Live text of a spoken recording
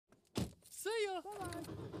See ya. Bye-bye.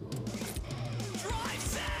 Drive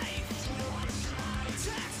safe!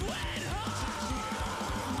 Text when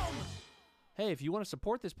home! Hey, if you want to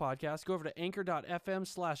support this podcast, go over to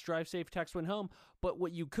anchor.fm/drivesafetextwhenhome. But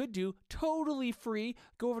what you could do, totally free,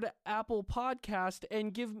 go over to Apple Podcast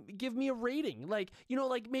and give me a rating. Like,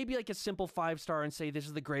 maybe like a simple 5-star and say this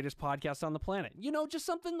is the greatest podcast on the planet. Just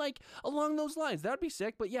something like along those lines. That would be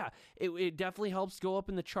sick. But yeah, it definitely helps go up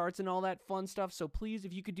in the charts and all that fun stuff. So please,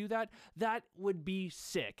 if you could do that, that would be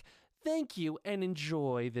sick. Thank you and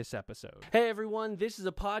enjoy this episode. Hey everyone, this is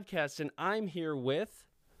a podcast and I'm here with...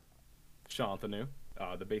 Shantanu,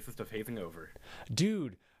 the bassist of Hazing Over.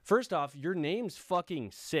 Dude, first off, your name's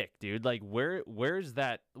fucking sick, dude. Like, where's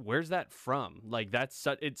that from? Like,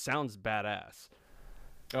 it sounds badass.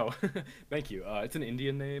 Oh, thank you. It's an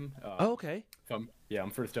Indian name. Oh, okay. So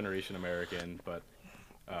I'm first generation American, but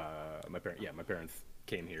my parents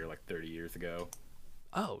came here like 30 years ago.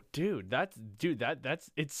 Oh, dude,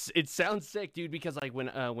 it sounds sick, dude. Because like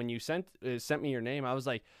when you sent me your name, I was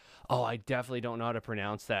like, oh, I definitely don't know how to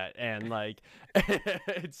pronounce that, and like,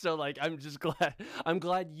 so like, I'm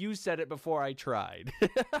glad you said it before I tried. Yeah.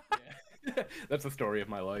 That's the story of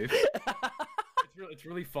my life. It's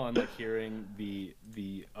really fun, like hearing the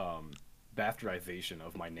bastardization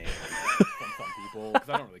of my name from some people, because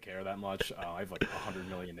I don't really care that much. I have like 100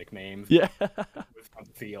 million nicknames. Yeah. It's fun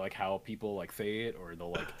to see like how people like say it, or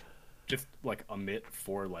they'll like just like omit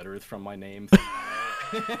 4 letters from my name.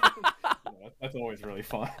 That's always really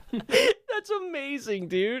fun. That's amazing,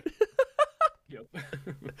 dude. Yep.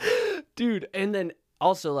 Dude, and then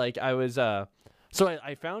also like I was so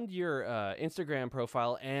I found your Instagram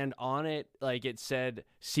profile, and on it like it said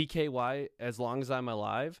CKY as long as I'm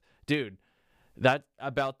alive. Dude, that's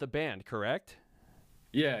about the band, correct?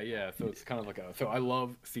 Yeah. So it's kind of like so I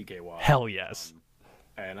love CKY. Hell yes.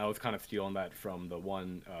 And I was kind of stealing that from the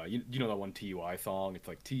one, you know that one TUI song? It's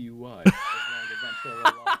like TUI. As long as I'm still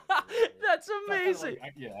alive. That's amazing.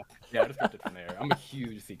 I just got it from there. I'm a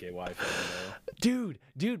huge CKY fan though.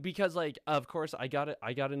 Dude, because like of course I got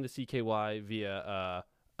into CKY via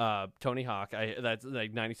Tony Hawk. That's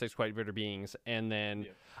like 96 Quite Bitter Beings, and then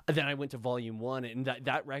I went to Volume 1, and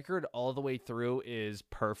that record all the way through is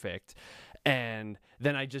perfect. And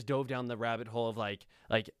then I just dove down the rabbit hole of like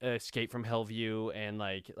Escape from Hellview and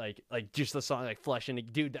like just the song like Flesh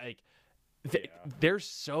and dude, like they're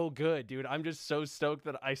so good, dude. I'm just so stoked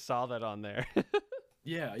that I saw that on there.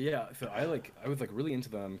 Yeah. So I was like really into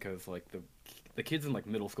them because like the kids in like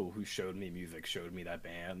middle school who showed me music showed me that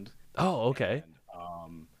band. Oh, okay. And,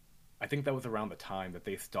 I think that was around the time that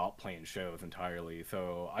they stopped playing shows entirely.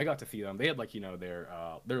 So I got to see them. They had like their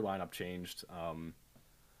lineup changed. I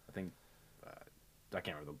think I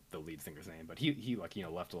can't remember the lead singer's name, but he like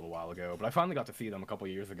left a little while ago. But I finally got to see them a couple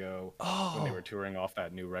years ago when they were touring off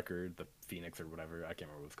that new record, the Phoenix or whatever. I can't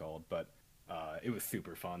remember what it's called, but it was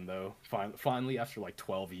super fun though. Finally, after like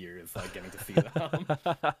 12 years, like getting to see them.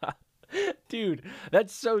 Dude,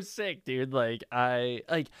 that's so sick, dude. Like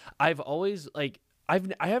I've always like. I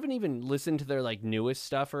haven't even listened to their like newest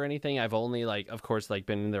stuff or anything. I've only like, of course, like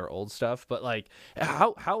been in their old stuff. But like,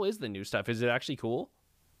 how is the new stuff? Is it actually cool?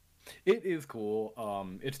 It is cool.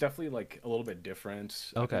 It's definitely like a little bit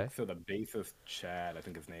different. Okay. So the bassist Chad, I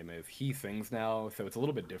think his name is, he sings now, so it's a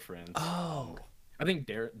little bit different. Oh. I think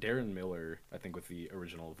Darren Miller, I think, was the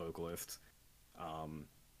original vocalist.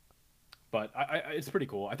 But it's pretty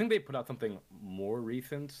cool. I think they put out something more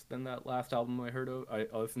recent than that last album I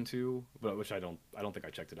listened to, but which I don't think I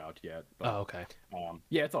checked it out yet. But, Oh, okay.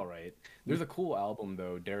 Yeah, it's all right. There's a cool album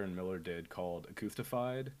though Darren Miller did called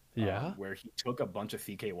Acoustified. Yeah. Where he took a bunch of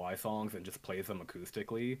CKY songs and just plays them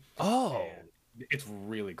acoustically. Oh. And it's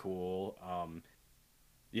really cool.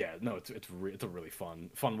 Yeah, no, it's a really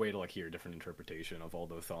fun way to like hear a different interpretation of all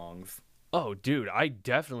those songs. Oh, dude, I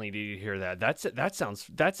definitely need to hear that. That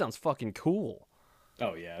sounds fucking cool.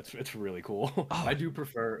 Oh yeah, it's really cool. Oh. I do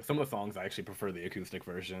prefer some of the songs. I actually prefer the acoustic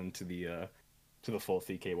version to the full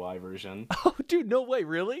CKY version. Oh, dude, no way,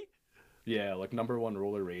 really? Yeah, like Number One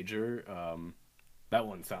Roller Rager. That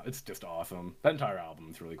one it's just awesome. That entire album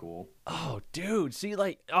is really cool. Oh, dude,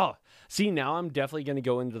 now I'm definitely gonna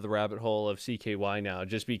go into the rabbit hole of CKY now,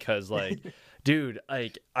 just because like. Dude,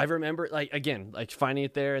 like I remember, like again, like finding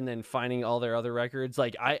it there and then finding all their other records.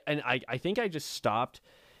 Like I think I just stopped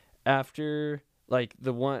after like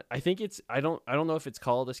the one. I think it's I don't know if it's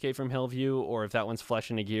called Escape from Hellview or if that one's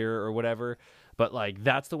Flesh and a Gear or whatever. But like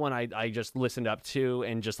that's the one I just listened up to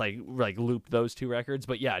and just like looped those 2 records.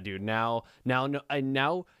 But yeah, dude, now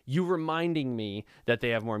you reminding me that they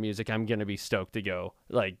have more music. I'm gonna be stoked to go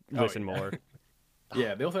listen more.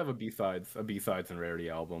 Yeah, they also have a B sides and rarity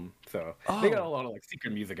album. So they got a Oh, lot of like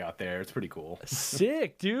secret music out there. It's pretty cool.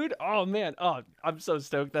 sick, dude. Oh man. Oh, I'm so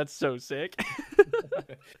stoked. That's so sick.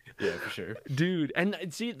 Yeah, for sure. Dude, and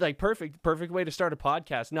see, like perfect way to start a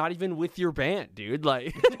podcast, not even with your band, dude.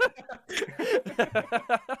 Like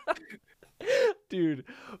dude,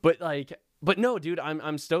 but no, dude,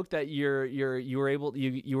 I'm stoked that you were able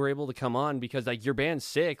you were able to come on because like your band's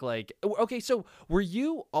sick. Like okay, so were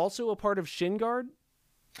you also a part of Shin Guard?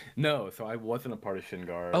 No, so I wasn't a part of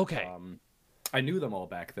Shingar. Okay. I knew them all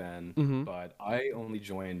back then, Mm-hmm. but I only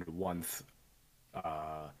joined once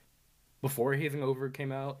uh, before Hazing Over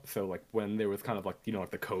came out. So like when there was kind of like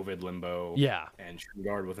like the COVID limbo, Yeah. and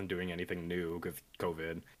Shingar wasn't doing anything new because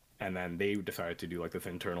COVID, and then they decided to do like this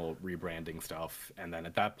internal rebranding stuff. And then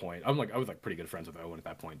at that point, I was like pretty good friends with Owen at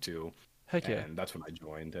that point too, Heck yeah. and that's when I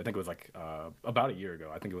joined. I think it was like about a year ago.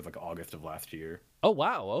 I think it was like August of last year. Oh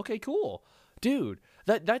wow. Okay, cool. Dude,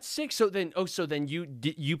 that's sick. So then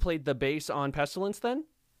you played the bass on Pestilence then?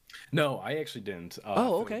 No, I actually didn't. Oh,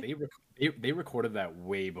 So okay. they recorded that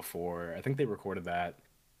way before. I think they recorded that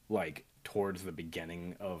like towards the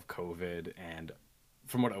beginning of COVID, and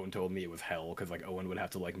from what Owen told me, it was hell because like Owen would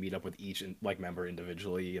have to like meet up with each like member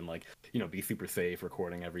individually and like be super safe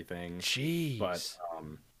recording everything. But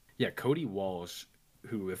Jeez. yeah, Cody Walsh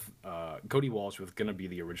was gonna be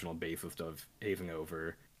the original bassist of Hazing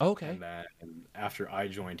Over, Okay. and then after I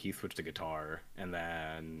joined, he switched to guitar, and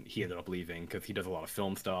then he ended up leaving because he does a lot of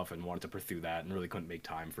film stuff and wanted to pursue that and really couldn't make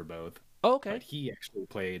time for both. Okay. But he actually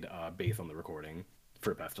played bass on the recording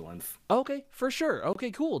for Pestilence. Okay, for sure. Okay,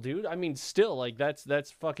 cool, dude. I mean, still, like, that's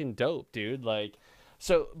fucking dope, dude. Like,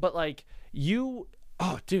 so, but like,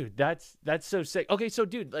 oh, dude, that's so sick. Okay, so,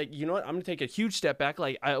 dude, like, you know what? I'm gonna take a huge step back.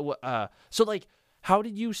 Like, so, like, how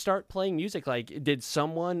did you start playing music? Like, did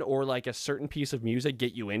someone or like a certain piece of music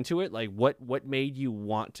get you into it? Like, what made you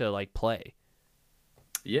want to like play?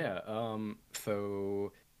 Yeah,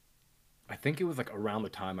 so I think it was like around the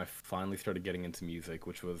time I finally started getting into music,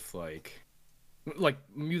 which was like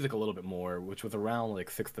music a little bit more, which was around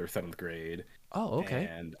like sixth or seventh grade. Oh, okay.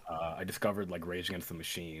 And I discovered like Rage Against the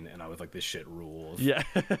Machine, and I was like, this shit rules. Yeah.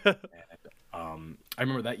 I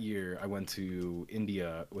remember that year I went to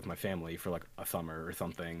India with my family for like a summer or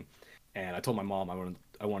something, and I told my mom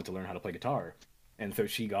I wanted to learn how to play guitar, and so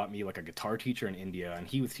she got me like a guitar teacher in India, and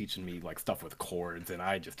he was teaching me like stuff with chords, and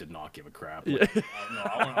I just did not give a crap. Yeah. Like, no,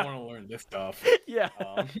 I want to learn this stuff. Yeah.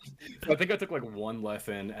 So I think I took like one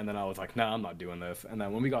lesson, and then I was like, nah, I'm not doing this. And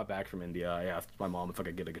then when we got back from India, I asked my mom if I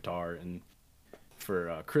could get a guitar, and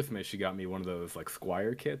for Christmas she got me one of those like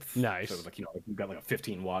Squire kits. Nice. So it was like like, you got like a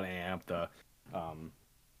 15-watt amp, um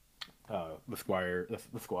the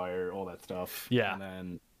Squire, all that stuff. Yeah. And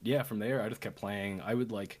then yeah, from there I just kept playing. I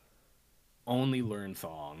would like only learn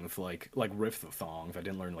songs, like riffs of songs. I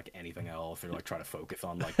didn't learn like anything else or like try to focus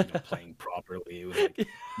on like playing properly. It was like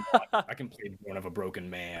I can play Born of a Broken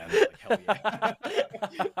Man. Like hell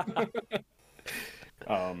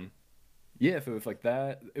yeah. Yeah, so it was like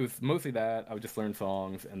that. It was mostly that. I would just learn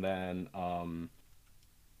songs, and then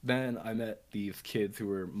I met these kids who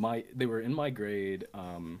were they were in my grade.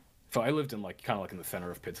 So I lived in like kind of like in the center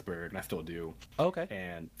of Pittsburgh, and I still do. Okay.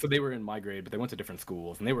 And so they were in my grade, but they went to different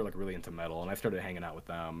schools, and they were like really into metal, and I started hanging out with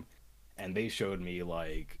them, and they showed me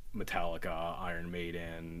like Metallica, Iron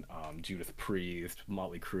Maiden, Judas Priest,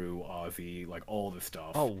 Motley Crue, Ozzy, like all this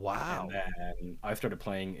stuff. Oh, wow. And then I started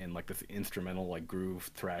playing in like this instrumental like groove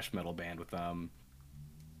thrash metal band with them,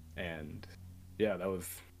 and yeah, that was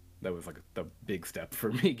like the big step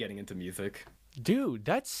for me getting into music. Dude,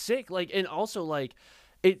 that's sick. Like, and also like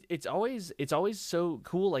it's always so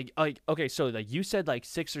cool. Like okay, so like you said like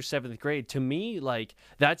sixth or seventh grade. To me, like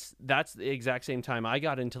that's the exact same time I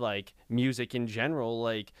got into like music in general.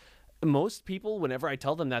 Like most people, whenever I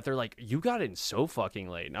tell them that, they're like, you got in so fucking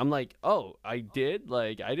late. And I'm like, oh, I did?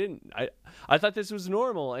 Like I didn't I thought this was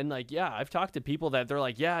normal. And like, yeah, I've talked to people that they're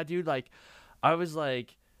like, yeah, dude, like I was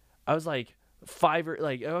like five or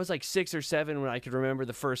like I was like 6 or 7 when I could remember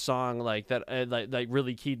the first song like that like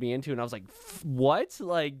really keyed me into, and I was like, what?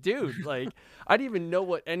 Like, dude, like I didn't even know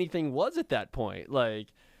what anything was at that point. Like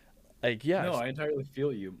yeah. No, I entirely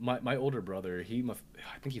feel you. My older brother, I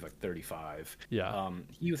think he's like 35. Yeah.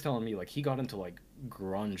 He was telling me like he got into like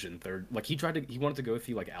grunge in third, like he wanted to go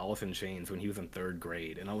see like Alice in Chains when he was in third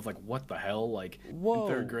grade, and I was like, what the hell? Like Whoa.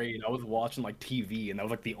 in third grade, I was watching like TV, and that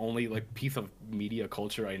was like the only like piece of media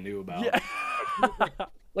culture I knew about. Yeah.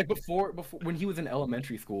 Like before when he was in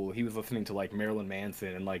elementary school, he was listening to like Marilyn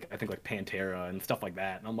Manson and like I think like Pantera and stuff like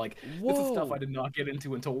that. And I'm like, this is stuff I Whoa. did not get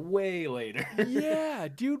into until way later. Yeah,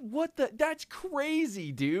 dude, what the? That's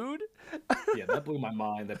crazy, dude. Yeah, that blew my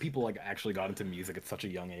mind that people like actually got into music at such a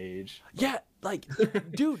young age. Yeah, like,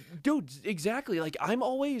 dude, exactly. Like, I'm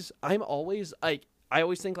always like, I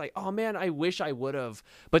always think like, oh man, I wish I would have,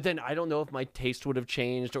 but then I don't know if my taste would have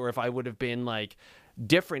changed or if I would have been like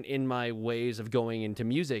different in my ways of going into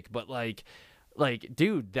music. But like,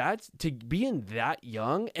 dude, that's to being that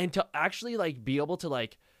young and to actually like be able to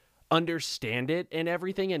like understand it and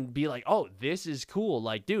everything and be like, oh, this is cool.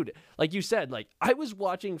 Like, dude, like you said, like I was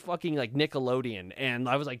watching fucking like Nickelodeon and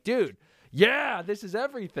I was like, dude, yeah, this is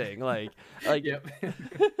everything. Like, Yep.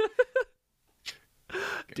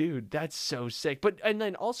 dude, that's so sick. But and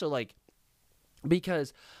then also like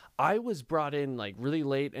because I was brought in like really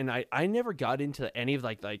late and I never got into any of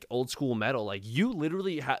like old school metal. Like you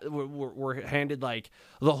literally were handed like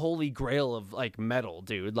the holy grail of like metal,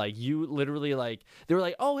 dude. Like you literally like they were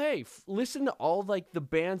like, oh hey, listen to all like the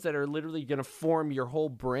bands that are literally gonna form your whole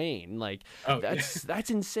brain. Like Oh, that's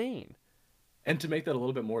insane. And to make that a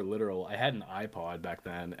little bit more literal, I had an iPod back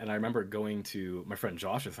then, and I remember going to my friend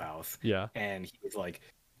Josh's house, Yeah. and he was like,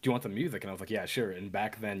 "Do you want some music?" And I was like, "Yeah, sure." And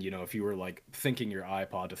back then, you know, if you were like syncing your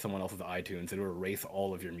iPod to someone else's iTunes, it would erase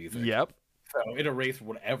all of your music. Yep. So it erased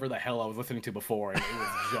whatever the hell I was listening to before, and it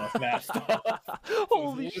was just that stuff. So it was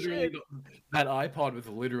Holy literally- shit. That iPod was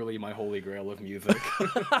literally my holy grail of music.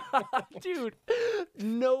 Dude,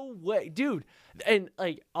 no way, dude. And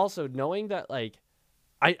like also knowing that like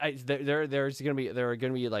there are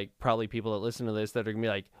gonna be like probably people that listen to this that are gonna be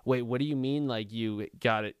like, wait, what do you mean like you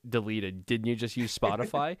got it deleted? Didn't you just use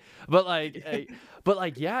Spotify? But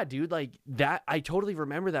like yeah, dude, like that I totally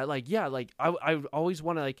remember that. Like yeah, like I always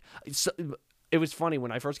want to like it was funny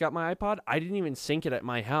when I first got my iPod. I didn't even sync it at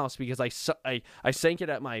my house because I sank it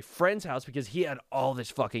at my friend's house because he had all this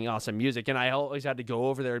fucking awesome music, and I always had to go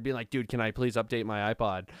over there and be like, "Dude, can I please update my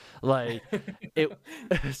iPod?" Like it.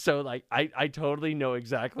 So like I totally know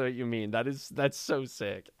exactly what you mean. That's so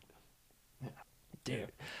sick,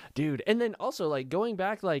 dude. And then also like going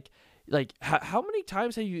back like how many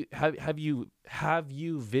times have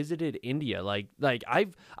you visited India? Like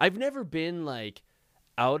I've never been like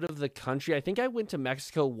out of the country. I think I went to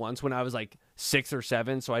Mexico once when I was like 6 or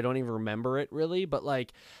 7, so I don't even remember it really. But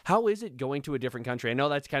like, how is it going to a different country? I know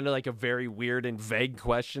that's kind of like a very weird and vague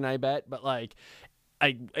question, I bet. But like,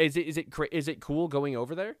 is it cool going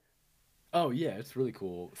over there? Oh yeah, it's really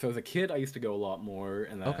cool. So as a kid, I used to go a lot more,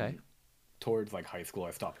 and then Okay. towards like high school,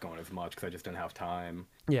 I stopped going as much because I just didn't have time.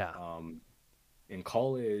 Yeah. In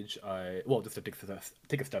college, just to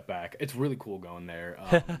take a step back, it's really cool going there.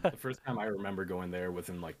 The first time I remember going there was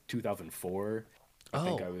in like 2004. I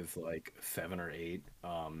think Oh. I was like 7 or 8.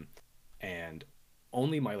 And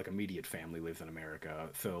only my like immediate family lives in America.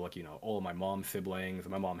 So like, you know, all of my mom's siblings,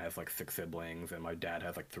 my mom has like 6 siblings, and my dad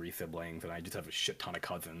has like 3 siblings, and I just have a shit ton of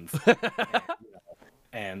cousins.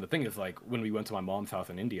 And the thing is, like, when we went to my mom's house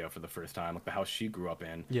in India for the first time, like the house she grew up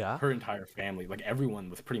in, Yeah. her entire family, like everyone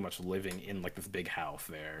was pretty much living in like this big house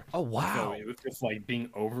there. Oh wow. So it was just like being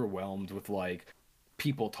overwhelmed with like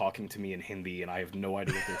people talking to me in Hindi, and I have no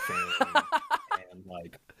idea what they're saying. And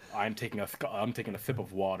like I'm taking a sip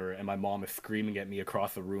of water, and my mom is screaming at me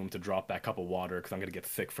across the room to drop that cup of water because I'm gonna get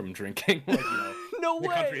sick from drinking. Like, you know, No the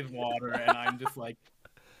way. country's water, and I'm just like.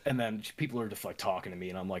 And then people are just like talking to me,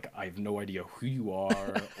 and I'm like, I have no idea who you are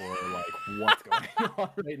or like what's going on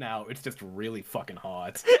right now. It's just really fucking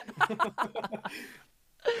hot.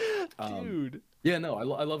 Dude. Yeah, no,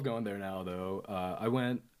 I love going there now though. I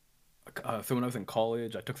went so when I was in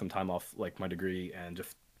college, I took some time off like my degree and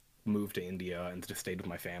just moved to India and just stayed with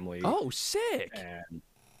my family. Oh, sick.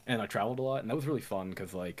 And I traveled a lot, and that was really fun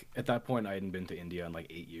because like at that point I hadn't been to India in like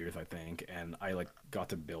 8 years, I think, and I like got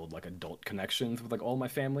to build like adult connections with like all my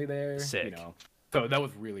family there. Sick. You know, so that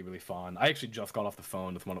was really really fun. I actually just got off the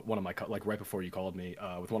phone with one of my like right before you called me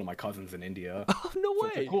with one of my cousins in India. Oh, no So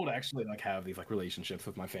it's way. cool to actually like have these like relationships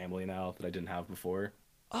with my family now that I didn't have before.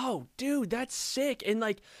 Oh, dude, that's sick. And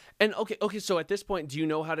like, and okay. So at this point, do you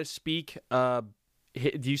know how to speak?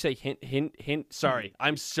 Do you say hint? Sorry,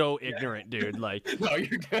 I'm so ignorant, dude. Like, No,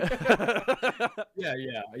 you're good.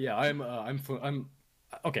 Yeah. I'm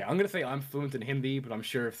okay. I'm gonna say I'm fluent in Hindi, but I'm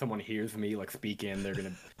sure if someone hears me like speaking, they're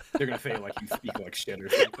gonna say like you speak like shit or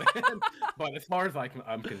something. But as far as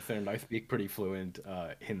I'm concerned, I speak pretty fluent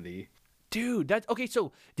Hindi. dude, that's okay.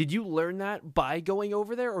 So did you learn that by going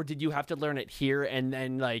over there, or did you have to learn it here and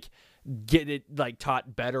then like get it like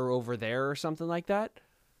taught better over there or something like that?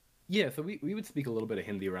 Yeah, so we would speak a little bit of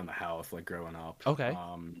Hindi around the house, like growing up. Okay.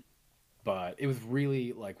 But it was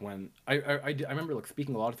really like when I remember like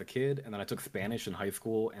speaking a lot as a kid, and then I took Spanish in high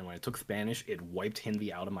school, and when I took Spanish, it wiped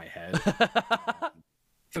Hindi out of my head.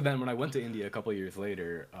 So then when I went to India a couple of years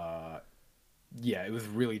later, yeah, it was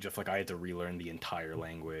really just like I had to relearn the entire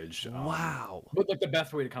language. Wow. But like the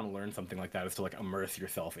best way to kind of learn something like that is to like immerse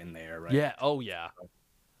yourself in there, right? Yeah. Oh yeah.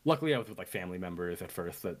 Luckily, I was with like family members at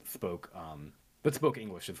first that spoke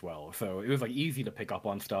English as well, so it was like easy to pick up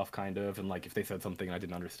on stuff kind of, and like if they said something and I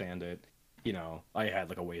didn't understand it, you know, I had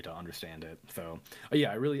like a way to understand it. So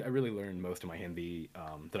yeah, I really learned most of my Hindi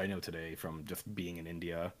that I know today from just being in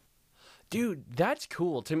India. Dude, that's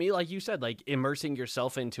cool. To me, like you said, like immersing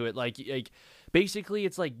yourself into it, like basically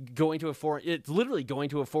it's like it's literally going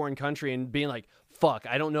to a foreign country and being like, fuck,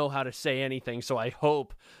 I don't know how to say anything, so I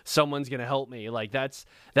hope someone's going to help me. Like that's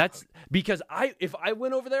because if I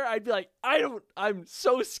went over there, I'd be like, I'm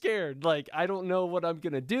so scared. Like I don't know what I'm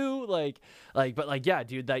going to do. But like, yeah,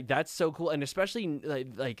 dude, like that's so cool. And especially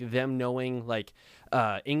like them knowing like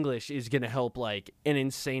English is going to help like an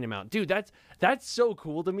insane amount. Dude, that's so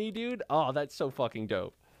cool to me, dude. Oh, that's so fucking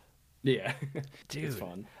dope. Yeah, Dude. it's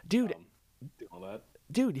fun, Dude, do all that.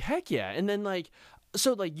 dude, heck yeah. And then like,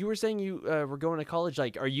 so like you were saying you were going to college,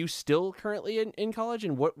 like are you still currently in college,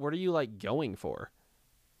 and what are you like going for?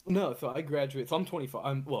 No, so I graduated. So I'm 25.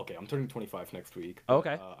 I'm turning 25 next week. But,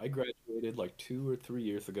 Okay. I graduated like 2 or 3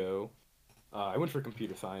 years ago. I went for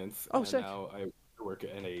computer science. Oh, and sick. now I work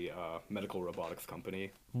in a medical robotics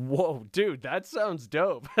company. Whoa, dude, that sounds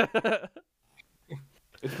dope.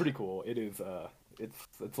 It's pretty cool. It is.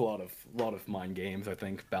 It's a lot of mind games. I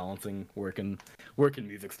think balancing work and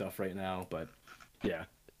music stuff right now. But yeah.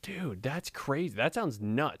 Dude, that's crazy. That sounds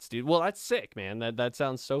nuts, dude. Well, that's sick, man. That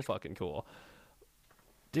sounds so fucking cool.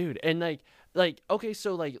 Dude, and like okay,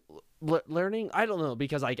 so like learning, I don't know,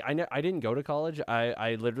 because like I didn't go to college.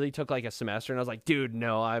 I literally took like a semester and I was like, dude,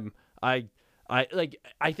 no,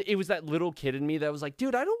 it was that little kid in me that was like,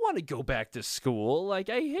 dude, I don't want to go back to school. Like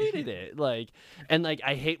I hated it. Like, and like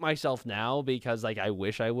I hate myself now because like I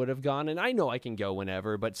wish I would have gone, and I know I can go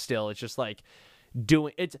whenever, but still it's just like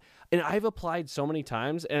doing it. And I've applied so many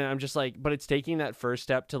times and I'm just like, but it's taking that first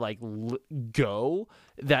step to like go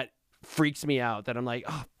that freaks me out, that I'm like,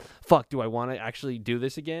 oh fuck, do I want to actually do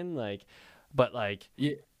this again? Like, but like,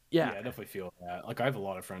 Yeah. yeah, I definitely feel that. Like I have a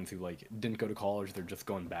lot of friends who like didn't go to college, they're just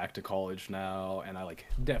going back to college now, and I like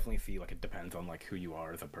definitely see like it depends on like who you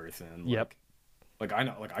are as a person. Yep. Like I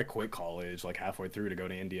know, like I quit college like halfway through to go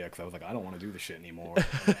to India because I was like, I don't want to do this shit anymore.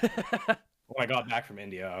 When I got back from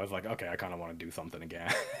India, I was like, okay, I kind of want to do something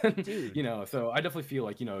again. Dude. You know, so I definitely feel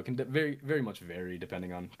like, you know, it can very, very much vary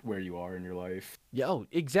depending on where you are in your life. Yo,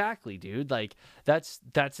 exactly, dude. Like that's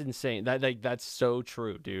insane. That's so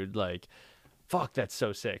true, dude. Like, fuck, that's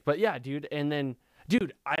so sick. But yeah, dude. And then,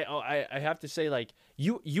 dude, I have to say, like,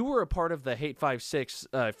 you were a part of the Hate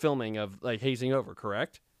 5/6 filming of like Hazing Over,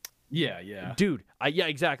 correct? Yeah. Dude, yeah,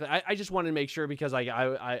 exactly. I just wanted to make sure because like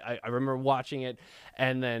I remember watching it,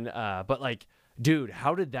 and then but like, dude,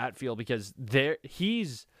 how did that feel? Because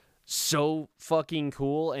he's so fucking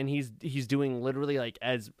cool, and he's doing literally like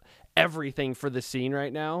as everything for the scene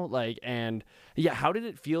right now. Like, and yeah, how did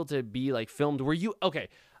it feel to be like filmed? Were you okay?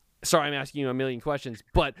 Sorry, I'm asking you a million questions,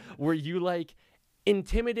 but were you like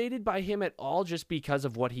intimidated by him at all just because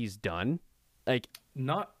of what he's done? Like,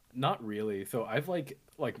 Not really. So I've like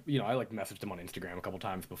you know, I like messaged him on Instagram a couple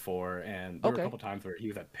times before, and there were a couple times where he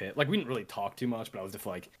was at Pitt. Like we didn't really talk too much, but I was just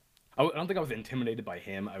like, I don't think I was intimidated by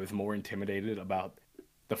him. I was more intimidated about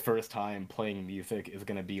the first time playing music is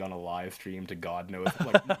gonna be on a live stream to God knows.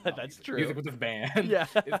 Like That's music, true. Music with this band. Yeah.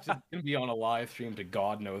 It's just gonna be on a live stream to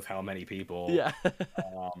God knows how many people. yeah.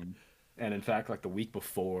 And in fact, like the week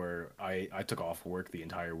before, I took off work the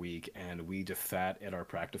entire week, and we just sat at our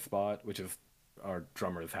practice spot, which is our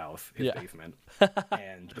drummer's house, his basement,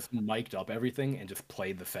 and just mic'd up everything and just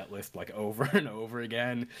played the set list like over and over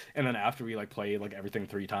again. And then after we like played like everything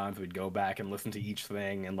 3 times, we'd go back and listen to each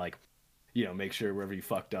thing and like, you know, make sure wherever you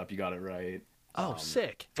fucked up, you got it right. Oh,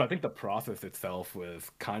 sick. So I think the process itself was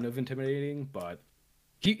kind of intimidating, but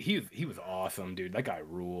he was awesome, dude. That guy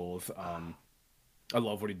rules. I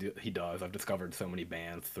love what he does. I've discovered so many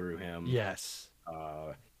bands through him. Yes.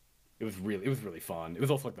 It was really fun. It was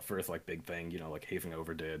also like the first like big thing, you know, like Hazing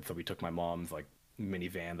Over did. So we took my mom's like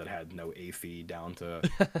minivan that had no AC down to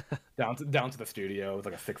the studio. It was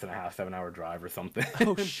like a 6.5, 7-hour drive or something.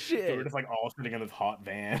 Oh So shit. we're just like all sitting in this hot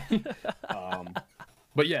van.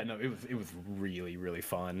 But yeah, no, it was really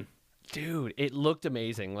fun. Dude, it looked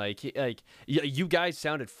amazing. Like you guys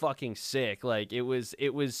sounded fucking sick. Like it was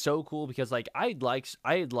so cool because like I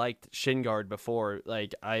had liked Shin Guard before.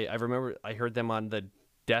 Like I remember I heard them on the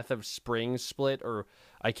Death of Spring split, or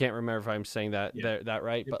I can't remember if I'm saying that that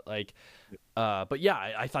right, but like, but yeah,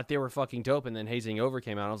 I thought they were fucking dope, and then Hazing Over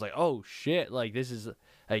came out. I was like, oh shit, like this is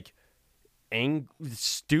like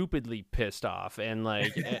stupidly pissed off, and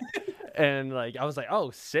like. And like I was like,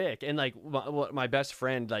 oh, sick. And like my best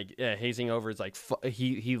friend, like Hazing Over, is like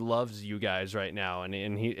he loves you guys right now, and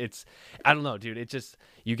it's I don't know, dude. It's just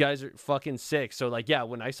you guys are fucking sick. So like yeah,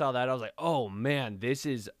 when I saw that, I was like, oh man, this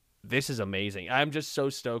is amazing. I'm just so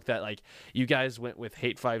stoked that like you guys went with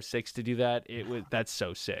Hate5six to do that. That's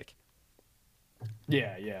so sick.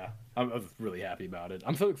 Yeah. I was really happy about it.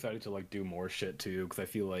 I'm so excited to like do more shit too, because I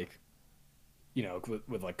feel like, you know,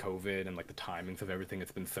 with like COVID and like the timings of everything,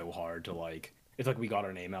 it's been so hard to like. It's like we got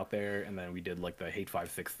our name out there, and then we did like the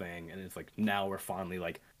Hate5six thing, and it's like now we're finally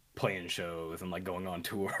like playing shows and like going on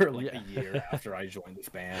tour like a year after I joined this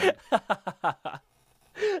band.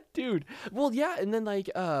 Dude, well, yeah, and then like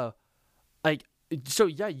so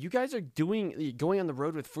yeah, you guys are going on the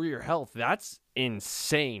road with For Your Health. That's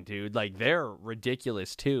insane, dude. Like they're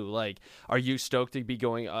ridiculous too. Like, are you stoked to be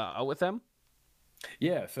going out with them?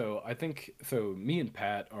 Yeah, so I think me and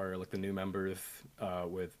Pat are like the new members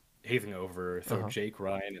with Hazing Over. So Jake,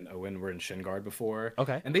 Ryan, and Owen were in Shin Guard before.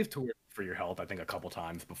 Okay. And they've toured For Your Health, I think, a couple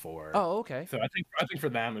times before. Oh, okay. So I think for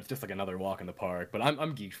them it's just like another walk in the park. But I'm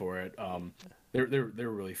geeked for it.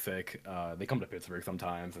 They're really sick. They come to Pittsburgh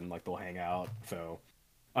sometimes and like they'll hang out. So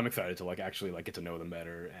I'm excited to like actually like get to know them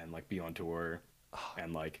better and like be on tour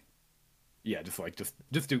and like yeah,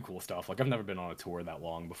 just do cool stuff. Like I've never been on a tour that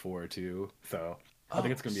long before too. So I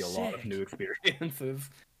think it's gonna be a lot of new experiences.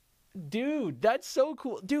 Dude, that's so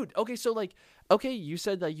cool. Dude, okay, so like you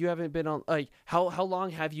said that you haven't been on like how long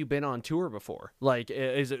have you been on tour before? Like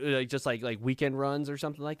is it like just like weekend runs or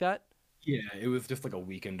something like that? Yeah, it was just like a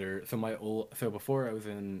weekender. So before I was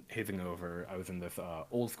in Hazing Over, I was in this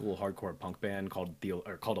old school hardcore punk band called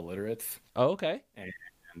Illiterates. Oh, okay.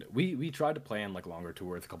 And we tried to plan like longer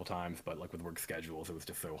tours a couple times, but like with work schedules, it was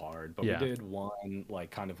just so hard. But we did one like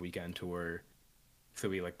kind of weekend tour. So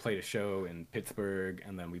we like played a show in Pittsburgh,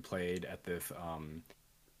 and then we played at this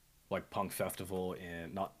like punk festival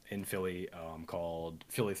not in Philly called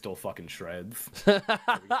Philly Still Fucking Shreds. So we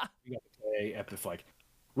got to play at this like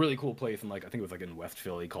really cool place in like I think it was like in West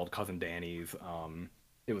Philly called Cousin Danny's.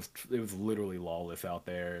 It was literally lawless out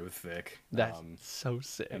there. It was sick. That's so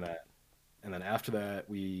sick. And then after that,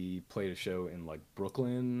 we played a show in like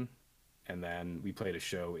Brooklyn, and then we played a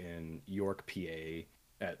show in York, PA,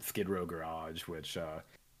 at Skid Row Garage, which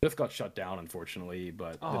just got shut down unfortunately.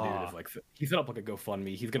 But the dude is like, he set up like a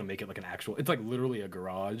GoFundMe. He's gonna make it like an actual. It's like literally a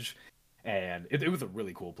garage, and it was a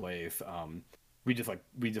really cool place. We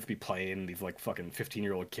just be playing. These like fucking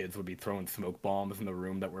 15-year-old kids would be throwing smoke bombs in the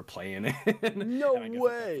room that we're playing in. No and I guess way.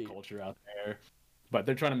 that's the culture out there, but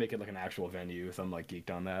they're trying to make it like an actual venue. So I'm like geeked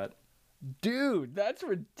on that. Dude, that's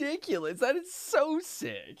ridiculous. That is so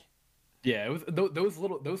sick. Yeah, it was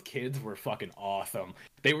those kids were fucking awesome.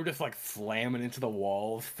 They were just like slamming into the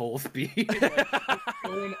walls full speed, like,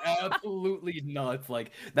 going absolutely nuts.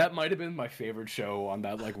 Like that might have been my favorite show on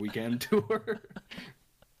that like weekend tour.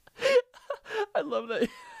 I love that.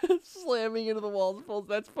 Slamming into the walls full.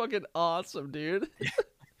 That's fucking awesome, dude.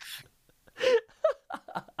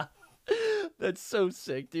 That's so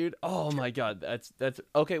sick, dude. Oh my god, that's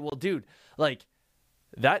okay. Well, dude, like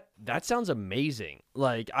that sounds amazing.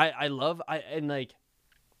 Like I love and like,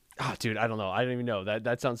 dude, I don't know. I don't even know.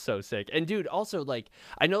 That sounds so sick. And dude, also like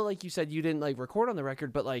I know like you said you didn't like record on the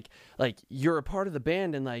record, but like you're a part of the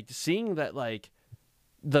band, and like seeing that like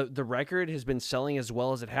the record has been selling as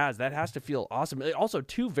well as it has, that has to feel awesome. Also,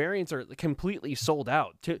 2 variants are completely sold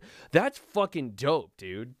out. That's fucking dope,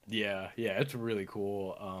 dude. Yeah, it's really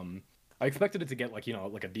cool. I expected it to get like, you know,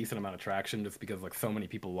 like a decent amount of traction just because like so many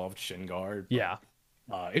people loved Shin Guard. Yeah.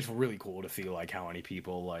 It's really cool to see like how many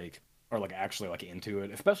people like are like actually like into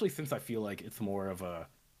it, especially since I feel like it's more of a,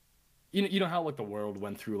 you know how like the world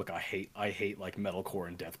went through like I hate like metalcore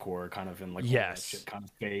and deathcore kind of in like that shit kind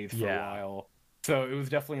of phase for a while. So it was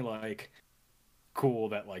definitely like cool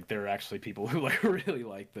that like there are actually people who like really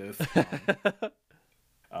like this.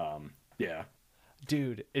 Yeah.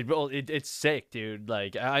 Dude, it's sick, dude.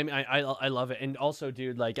 Like I love it. And also,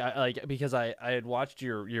 dude, like because I had watched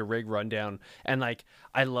your rig rundown, and like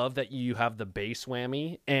I love that you have the bass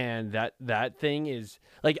whammy, and that thing is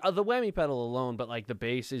like the whammy pedal alone, but like the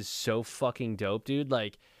bass is so fucking dope, dude.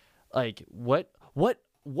 Like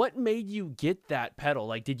what made you get that pedal?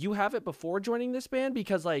 Like, did you have it before joining this band?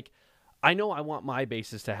 Because like I know I want my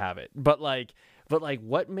bassist to have it, but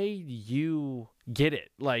what made you get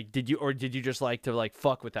it? Like, did you just like to like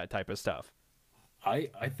fuck with that type of stuff? I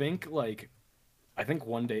think like I think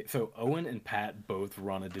one day, so Owen and Pat both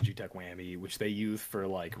run a Digitech Whammy, which they use for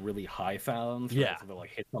like really high sounds. Right? Yeah. So they'll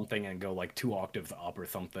like hit something and go like 2 octaves up or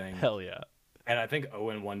something. Hell yeah. And I think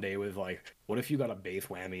Owen one day was like, "What if you got a bass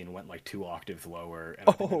whammy and went like 2 octaves lower?"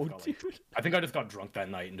 And Dude. I think I just got drunk that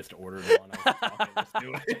night and just ordered one. I was like, "Fuck it, let's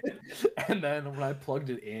do it." And then when I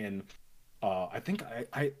plugged it in, I think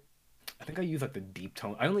I think I use like the deep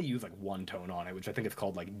tone. I only use like one tone on it, which I think is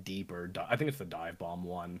called like deep or I think it's the dive bomb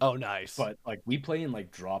one. Oh, nice. But like we play in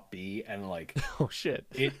like drop B and like oh shit.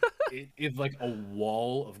 it is like a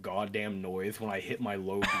wall of goddamn noise when I hit my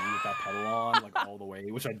low B with that pedal on like all the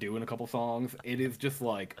way, which I do in a couple songs. It is just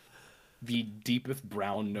like the deepest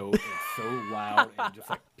brown note. It's so loud and just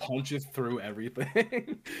like punches through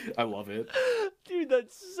everything. I love it. Dude,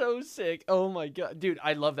 that's so sick. Oh my god. Dude,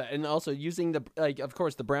 I love that. And also using the like of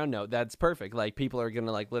course the brown note, that's perfect. Like people are going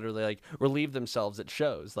to like literally like relieve themselves at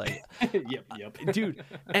shows like Yep. dude.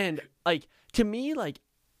 And like to me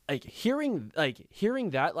hearing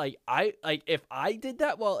that like I like if I did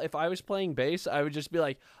that if I was playing bass, I would just be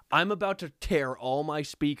like I'm about to tear all my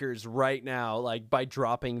speakers right now like by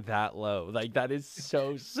dropping that low. Like that is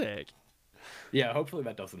so sick. Yeah, hopefully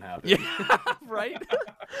that doesn't happen. Yeah, right?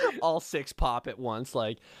 All 6 pop at once,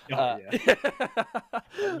 like. Yeah.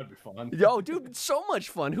 That'd be fun. Yo, dude, so much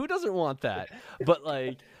fun. Who doesn't want that? But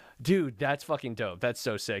like, dude, that's fucking dope. That's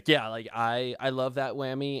so sick. Yeah, like I love that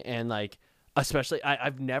whammy, and like, especially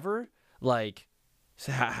I've never like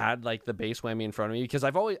had like the bass whammy in front of me because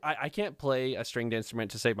I've always I can't play a stringed instrument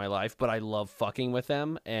to save my life, but I love fucking with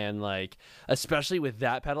them, and like especially with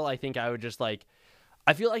that pedal, I think I would just like.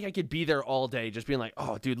 I feel like I could be there all day just being like,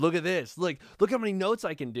 oh, dude, look at this. Look how many notes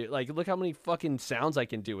I can do. Like, look how many fucking sounds I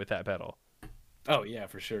can do with that pedal. Oh, yeah,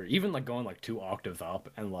 for sure. Even, like, going, like, 2 octaves up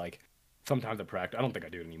and, like, sometimes at practice, I don't think I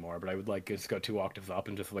do it anymore, but I would, like, just go 2 octaves up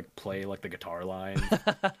and just, like, play, like, the guitar line.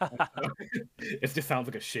 It just sounds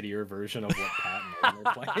like a shittier version of what Pat and Owen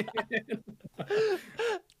are playing.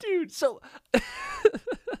 Dude, so...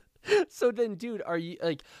 So then, dude, are you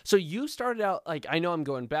like? So you started out like I know I'm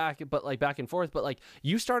going back, but like back and forth. But like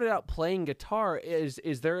you started out playing guitar. Is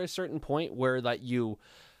there a certain point where that you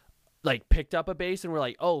like picked up a bass and were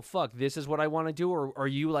like, oh fuck, this is what I want to do, or are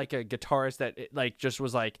you like a guitarist that like just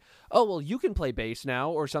was like, oh well, you can play bass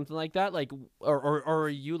now or something like that? Like, or are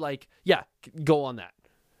you like, yeah, go on that.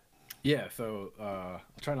 Yeah, so I'll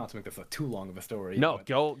try not to make this too long of a story. No, but...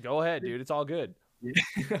 go ahead, dude. It's all good.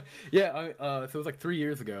 Yeah, so it was like 3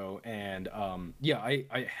 years ago, and yeah,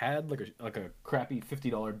 I had like a crappy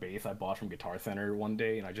 $50 bass I bought from Guitar Center one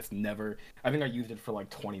day, and I just never. I think I used it for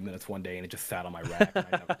like 20 minutes one day, and it just sat on my rack. And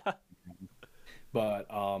I never but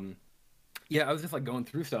yeah, I was just like going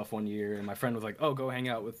through stuff one year, and my friend was like, "Oh, go hang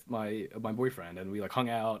out with my boyfriend," and we like hung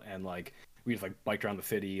out, and like we just like biked around the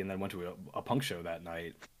city, and then went to a punk show that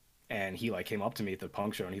night. And he like came up to me at the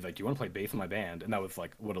punk show and he's like, "Do you want to play bass in my band?" And that was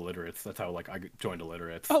like what Illiterates. That's how like I joined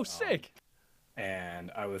Illiterates. Oh, sick. And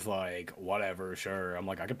I was like, "Whatever, sure." I'm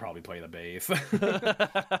like, I could probably play the bass. At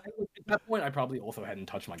that point, I probably also hadn't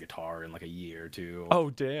touched my guitar in like a year or two. Oh,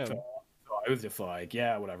 damn. So I was just like,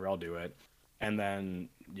 "Yeah, whatever, I'll do it." And then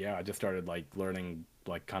yeah, I just started like learning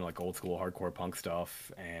like kind of like old school hardcore punk stuff.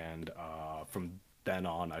 And from then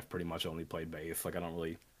on, I've pretty much only played bass. Like I don't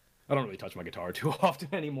really touch my guitar too often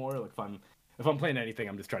anymore. Like if I'm playing anything,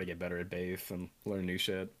 I'm just trying to get better at bass and learn new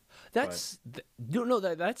shit. That's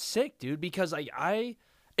sick, dude. Because like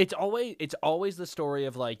it's always the story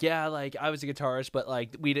of like, yeah, like I was a guitarist, but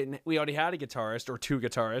like we already had a guitarist or 2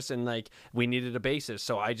 guitarists, and like we needed a bassist,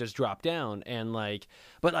 so I just dropped down. And like,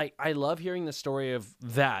 but like I love hearing the story of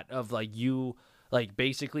that, of like you. Like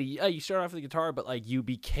basically, yeah, you start off with the guitar, but like you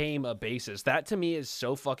became a bassist. That to me is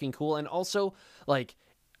so fucking cool. And also like.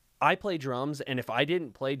 I play drums, and if I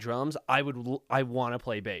didn't play drums, I want to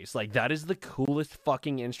play bass. Like that is the coolest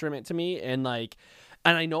fucking instrument to me, and like,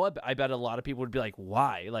 and I know I bet a lot of people would be like,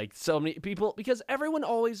 why? Like so many people, because everyone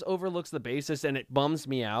always overlooks the bassist, and it bums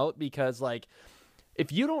me out because like,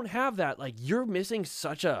 if you don't have that, like you're missing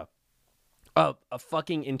such a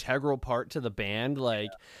fucking integral part to the band,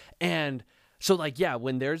 like, and. So, like, yeah,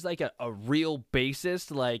 when there's, like, a real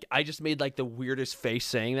bassist, like, I just made, like, the weirdest face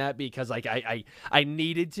saying that because, like, I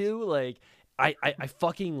needed to. Like, I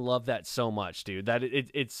fucking love that so much, dude. That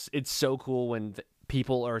it's so cool when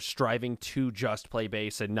people are striving to just play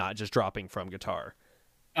bass and not just dropping from guitar.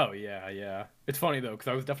 Oh, yeah. It's funny, though, because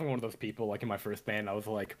I was definitely one of those people, like, in my first band, I was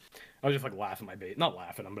just, like, laughing my bass. Not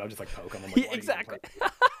laughing him, but I was just, like, poking him. Like, yeah, exactly.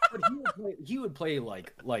 But he would play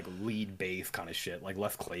like lead bass kind of shit, like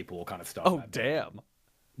Les Claypool kind of stuff. Oh, damn.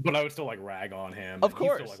 But I would still, like, rag on him. Of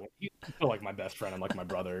course. He's still, like, my best friend and, like, my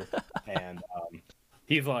brother. And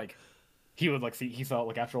he he would like see he saw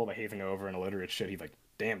like after all the hazing over and illiterate shit, he's like,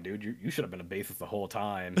 damn dude, you should have been a bassist the whole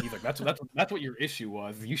time. He's like, that's what your issue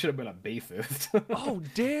was. You should have been a bassist. Oh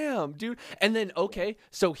damn, dude. And then okay,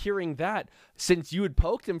 so hearing that, since you had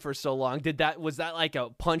poked him for so long, was that like a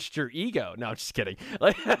punched your ego? No, just kidding.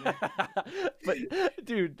 Like, but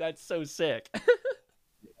dude, that's so sick.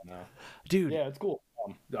 No. Dude. Yeah, it's cool.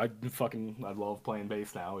 I love playing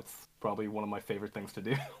bass now. It's probably one of my favorite things to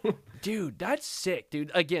do. Dude, that's sick, dude.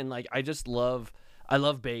 Again, like I love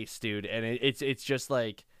bass, dude, and it's just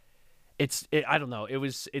like I don't know.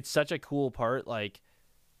 It's such a cool part. Like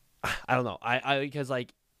I don't know. I because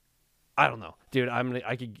like I don't know, dude.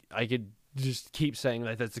 I could just keep saying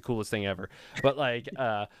that that's the coolest thing ever. But like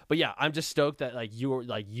but yeah, I'm just stoked that like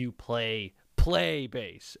you play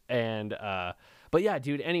bass and but yeah,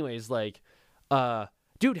 dude. Anyways, like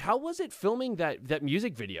dude, how was it filming that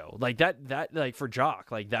music video? Like that like for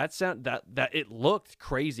Jock, like that it looked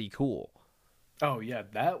crazy cool. Oh yeah,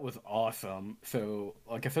 that was awesome. So,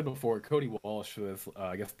 like I said before, Cody Walsh was,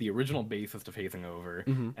 I guess, the original bassist of Hazing Over,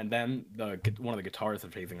 and then one of the guitarists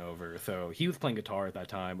of Hazing Over. So he was playing guitar at that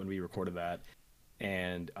time when we recorded that,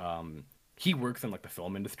 and he works in like the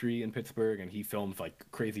film industry in Pittsburgh, and he films like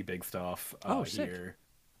crazy big stuff sick. here.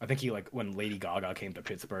 I think he like when Lady Gaga came to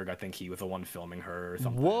Pittsburgh, I think he was the one filming her or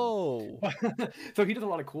something. Whoa! So he does a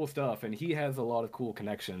lot of cool stuff, and he has a lot of cool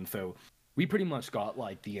connections. So we pretty much got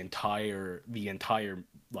like the entire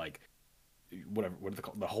like whatever, what is it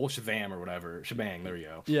called, the whole Shazam or whatever, shebang. There you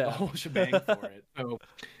go. Yeah. The whole shebang for it. So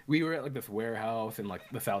we were at like this warehouse in like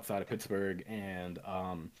the south side of Pittsburgh, and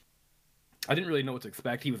I didn't really know what to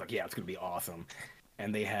expect. He was like, "Yeah, it's gonna be awesome."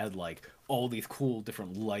 And they had like all these cool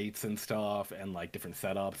different lights and stuff and like different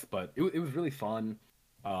setups, but it was really fun.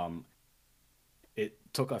 It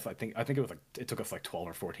took us, I think it took us like 12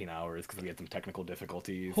 or 14 hours because we had some technical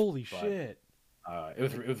difficulties. Holy but, shit!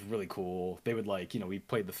 It was really cool. They would like, we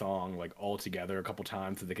played the song like all together a couple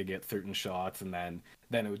times so they could get certain shots, and then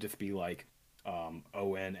it would just be like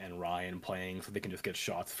Owen and Ryan playing, so they can just get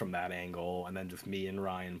shots from that angle, and then just me and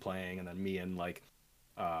Ryan playing, and then me and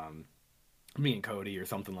Cody or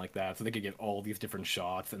something like that, so they could get all these different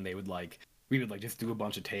shots, and we would like just do a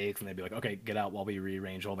bunch of takes, and they'd be like, okay, get out while we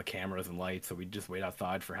rearrange all the cameras and lights. So we'd just wait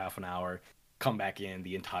outside for half an hour, come back in,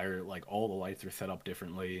 the entire like all the lights are set up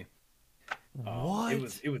differently. What? It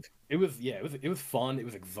was fun. It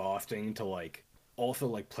was exhausting to like also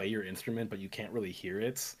like play your instrument, but you can't really hear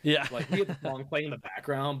it. Yeah. Like we had the song playing in the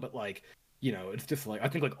background, but like, it's just like, I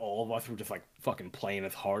think like all of us were just like fucking playing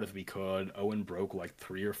as hard as we could. Owen broke like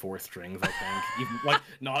 3 or 4 strings, I think, even like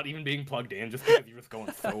not even being plugged in, just because he was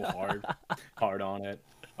going so hard on it.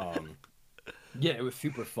 Yeah, it was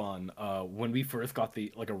super fun. When we first got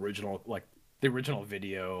the original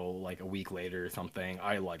video, like a week later or something,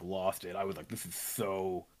 I like lost it. I was like, this is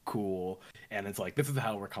so cool, and it's like, this is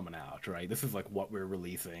how we're coming out, right? This is like what we're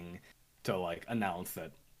releasing to like announce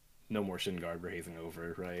that no more Shin Guard, we're hazing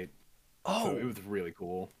over, right? Oh, so it was really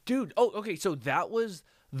cool, dude. Oh, okay. So that was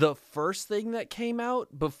the first thing that came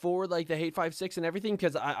out before like the Hate 5.6 and everything,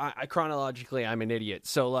 because I chronologically I'm an idiot.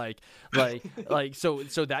 So like so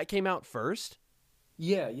that came out first.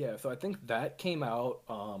 Yeah. So I think that came out.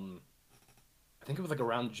 I think it was like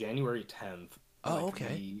around January 10th. Oh,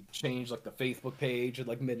 okay. We changed like the Facebook page, and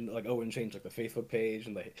like Owen changed like the Facebook page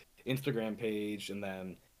and the Instagram page, and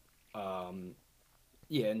then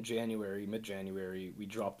yeah, in mid-January, we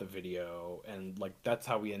dropped the video, and like that's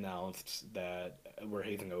how we announced that we're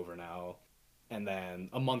hazing over now. And then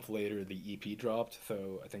a month later, the EP dropped.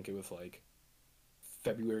 So I think it was like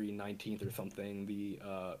February 19th or something. The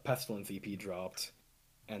Pestilence EP dropped,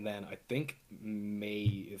 and then I think May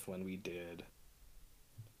is when we did.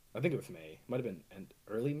 I think it was May. Might have been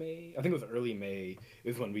early May. I think it was early May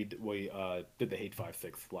is when we did the Hate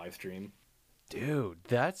 5.6 live stream. Dude,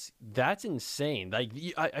 that's insane. Like,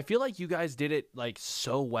 I feel like you guys did it like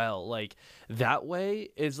so well. Like that way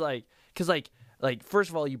is like, cause like first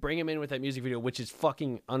of all, you bring him in with that music video, which is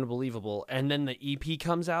fucking unbelievable, and then the EP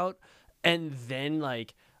comes out, and then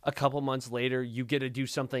like a couple months later, you get to do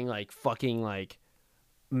something like fucking like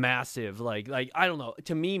massive. Like I don't know.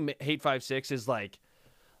 To me, Hate 5.6 is like.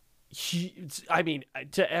 I mean,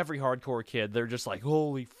 to every hardcore kid, they're just like,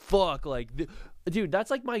 holy fuck, like, dude, that's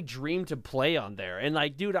like my dream to play on there. And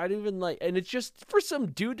like, dude, I don't even like, and it's just for some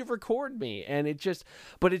dude to record me, and the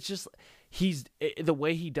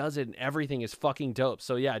way he does it and everything is fucking dope.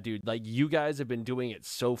 So yeah, dude, like, you guys have been doing it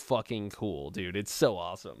so fucking cool, dude. It's so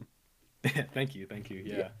awesome. Thank you.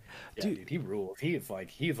 Yeah, dude, he rules. He's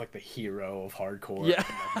like the hero of hardcore, yeah.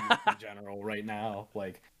 in general right now.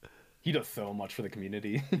 Like, He does so much for the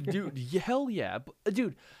community. Dude, hell yeah,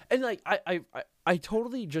 dude. And like I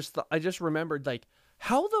totally just I just remembered like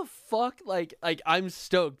how the fuck like I'm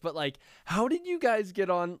stoked, but like how did you guys get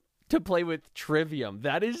on to play with Trivium?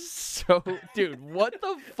 That is so dude, what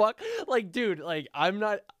the fuck? Like dude, like I'm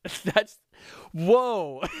not that's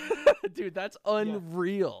whoa. Dude, that's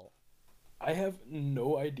unreal. I have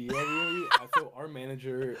no idea really. So our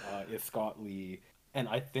manager is Scott Lee, and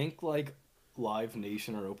I think like Live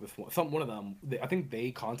Nation or Opus One, one of them. I think they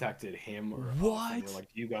contacted him or us, and What? were like,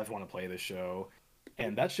 "Do you guys want to play this show?"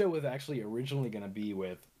 And that show was actually originally going to be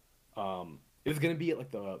with, it was going to be at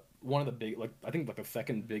like the one of the big, like I think like the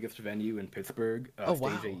second biggest venue in Pittsburgh, Oh, Stage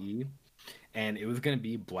wow. AE, and it was going to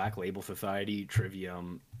be Black Label Society,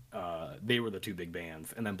 Trivium. They were the two big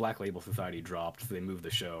bands, and then Black Label Society dropped, so they moved the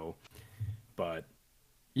show. But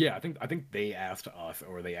yeah, I think they asked us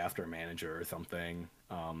or they asked our manager or something.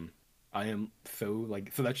 I am so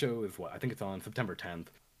like so that show is what I think it's on September 10th,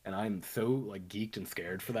 and I'm so like geeked and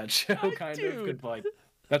scared for that show kind of Dude. because like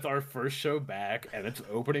that's our first show back and it's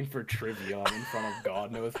opening for Trivium in front of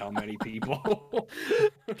God knows how many people.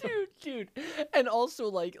 Dude. And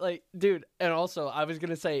also dude, and also I was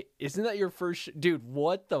gonna say, isn't that your first dude,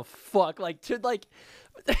 what the fuck? Like to like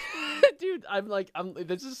dude, I'm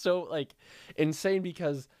this is so like insane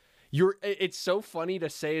because it's so funny to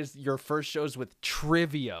say as your first shows with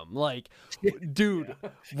Trivium. Like dude,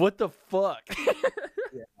 what the fuck?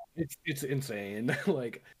 It's insane.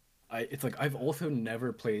 Like it's like I've also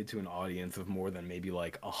never played to an audience of more than maybe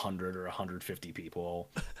like 100 or 150 people.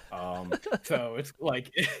 So it's like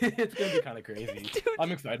it's gonna be kind of crazy. Dude.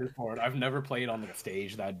 I'm excited for it. I've never played on like a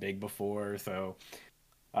stage that big before, so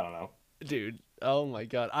I don't know. Dude, oh my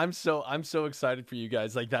god. I'm so excited for you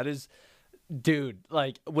guys. Like that is dude,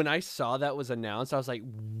 like when I saw that was announced, I was like,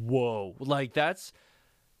 "Whoa." Like that's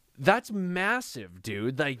massive,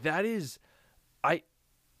 dude. Like that is I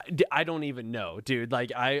I don't even know, dude.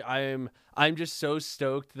 Like I'm just so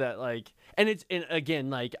stoked that like and again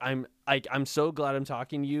like I'm so glad I'm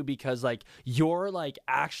talking to you because like you're like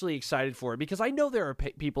actually excited for it because I know there are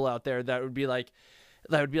people out there that would be like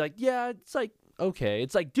yeah, it's like okay.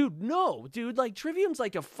 It's like dude, no, dude, like Trivium's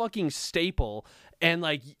like a fucking staple and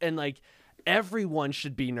like everyone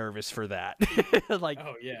should be nervous for that. Like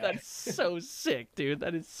Oh yeah. that's so sick, dude.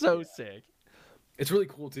 That is so sick. It's really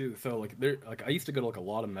cool too. So like there like I used to go to like a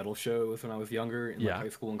lot of metal shows when I was younger in like Yeah. high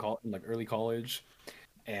school and like early college.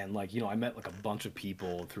 And like, I met like a bunch of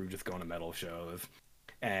people through just going to metal shows.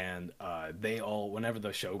 And they all whenever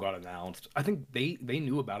the show got announced, I think they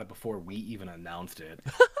knew about it before we even announced it.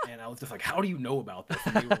 And I was just like, how do you know about this?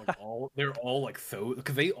 And they were like they're all like so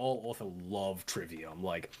because they all also love Trivium.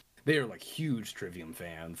 Like they are like huge Trivium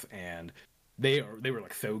fans and they were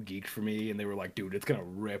like so geeked for me and they were like, dude, it's gonna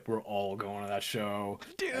rip. We're all going to that show.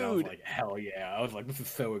 And I was Dude. like, hell yeah. I was like, this is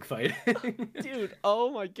so exciting. Dude,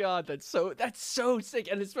 oh my god, that's so sick,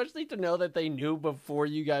 and especially to know that they knew before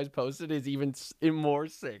you guys posted is even more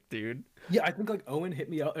sick, dude. Yeah, I think like Owen hit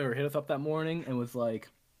me up or hit us up that morning and was like,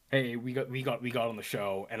 "Hey, we got on the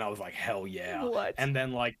show," and I was like, "Hell yeah!" What? And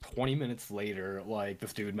then like 20 minutes later, like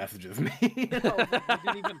this dude messages me. And I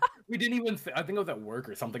was like, we didn't even say, I think I was at work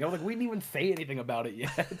or something. I was like, we didn't even say anything about it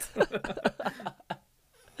yet.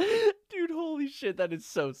 Dude, holy shit, that is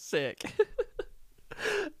so sick.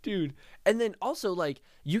 Dude, and then also like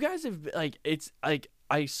you guys have like it's like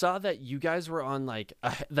I saw that you guys were on like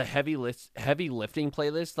the heavy lifting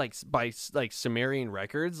playlist like by like Sumerian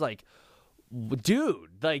Records like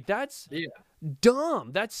dude, like that's Yeah.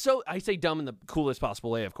 dumb. That's so I say dumb in the coolest possible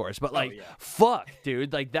way, of course, but like yeah. fuck,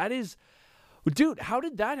 dude. Like that is dude, how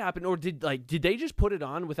did that happen? Or did they just put it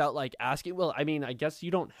on without like asking? Well, I mean, I guess you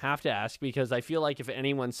don't have to ask because I feel like if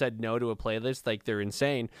anyone said no to a playlist, like they're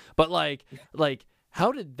insane. But like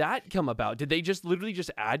how did that come about? Did they just literally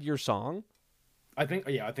just add your song? I think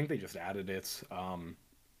they just added it.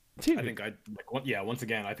 Dude. I think once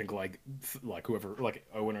again, I think like whoever like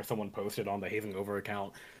Owen or someone posted on the Hazing Over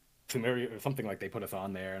account, Samaria or something like they put us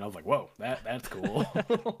on there, and I was like, whoa, that's cool.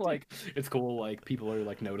 Like it's cool. Like people are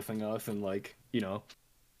like noticing us, and like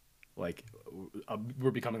like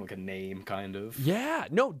we're becoming like a name kind of. Yeah,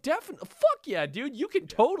 no, definitely. Fuck yeah, dude. You can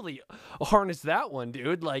totally harness that one,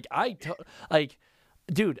 dude. Like like.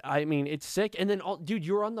 Dude, I mean, it's sick. And then, dude,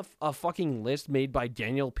 you're on a fucking list made by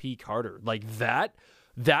Daniel P. Carter. Like that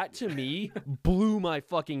to me blew my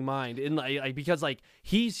fucking mind. And like because like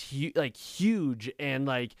he's huge and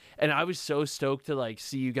I was so stoked to like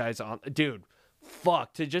see you guys on. Dude,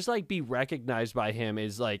 fuck, to just like be recognized by him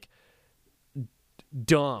is like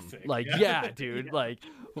dumb. Sick, Like, yeah. yeah, dude. Like,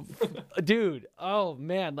 dude. Oh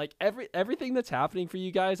man. Like everything that's happening for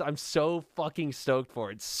you guys, I'm so fucking stoked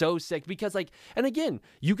for. It's so sick because like, and again,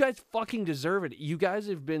 you guys fucking deserve it. You guys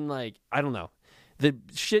have been like, I don't know. The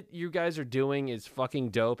shit you guys are doing is fucking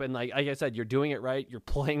dope, and like I said, you're doing it right. You're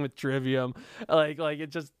playing with Trivium, like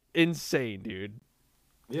it's just insane, dude.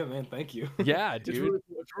 Yeah, man, thank you. Yeah, dude.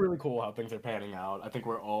 It's really cool how things are panning out. I think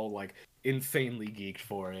we're all like insanely geeked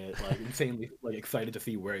for it, like insanely like excited to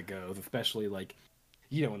see where it goes, especially like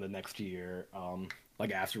in the next year,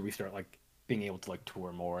 like after we start like being able to like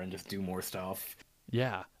tour more and just do more stuff.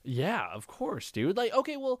 Yeah, of course, dude. Like,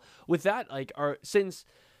 okay, well, with that, like, since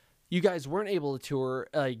you guys weren't able to tour,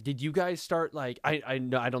 like, did you guys start like I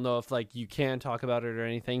don't know if like you can talk about it or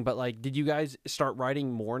anything, but like, did you guys start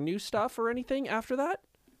writing more new stuff or anything after that?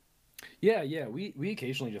 Yeah, we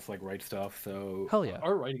occasionally just like write stuff. So Hell yeah.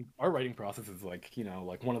 our writing process is like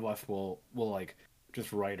like one of us will like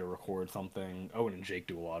just write or record something. Owen and Jake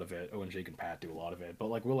do a lot of it. Owen, Jake, and Pat do a lot of it. But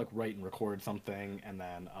like we'll like write and record something, and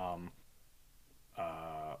then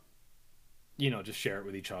just share it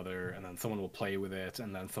with each other, and then someone will play with it,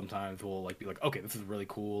 and then sometimes we'll like be like, okay, this is really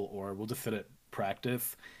cool, or we'll just sit at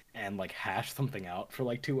practice and like hash something out for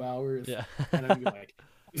like 2 hours, Yeah. and then be like,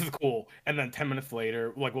 this is cool, and then 10 minutes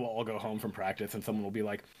later, like we'll all go home from practice, and someone will be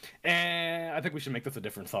like, I think we should make this a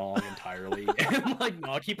different song entirely, and like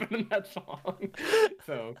not keep it in that song.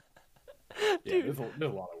 So yeah, there's a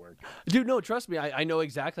lot of work. Dude, no, trust me, I know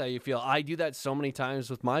exactly how you feel. I do that so many times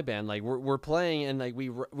with my band. Like we're playing and like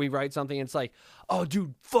we write something and it's like, oh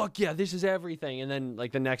dude, fuck yeah, this is everything. And then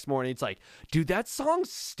like the next morning it's like, dude, that song's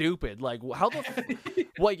stupid. Like how the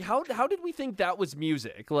like how did we think that was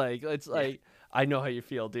music? Like it's like I know how you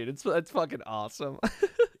feel, dude. It's fucking awesome.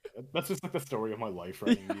 That's just like the story of my life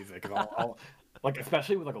writing music. And I'll like,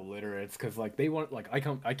 especially with like illiterates, because like they want like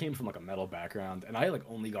I came from like a metal background, and I like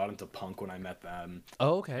only got into punk when I met them.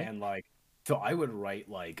 Oh, okay. And like, so I would write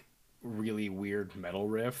like really weird metal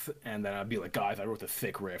riffs, and then I'd be like, guys, I wrote this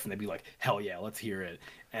sick riff, and they'd be like, hell yeah, let's hear it.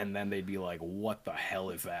 And then they'd be like, what the hell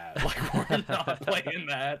is that? Like, we're not playing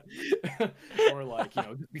that. Or like,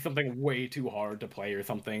 just be something way too hard to play or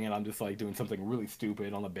something, and I'm just like doing something really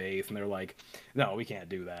stupid on the bass, and they're like, no, we can't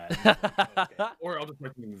do that. Like, okay. Or I'll just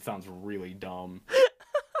write something that sounds really dumb.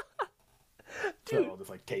 So I'll just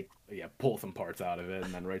like pull some parts out of it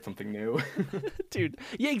and then write something new. Dude,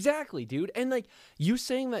 yeah, exactly, dude. And like you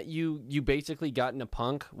saying that you basically got into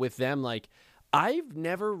punk with them, like I've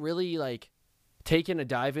never really like taken a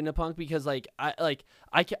dive into punk because like I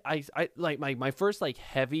like my first like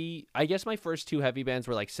heavy, I guess my first two heavy bands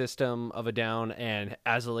were like System of a Down and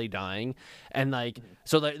As I Lay Dying, and like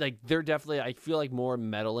so like they're definitely, I feel like, more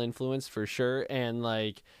metal influenced for sure. And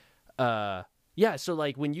like yeah, so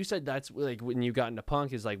like when you said that's like when you got into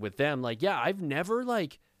punk is like with them, like yeah, I've never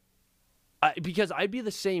like because I'd be the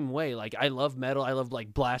same way. Like I love metal, I love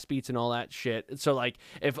like blast beats and all that shit. So like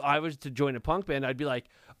if I was to join a punk band, I'd be like,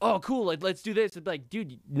 oh cool, like let's do this. It'd be like,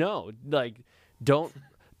 dude, no, like don't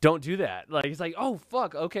do that. Like it's like, oh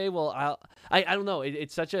fuck, okay, well I don't know.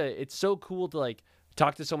 It's so cool to like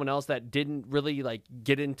talk to someone else that didn't really like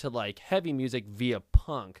get into like heavy music via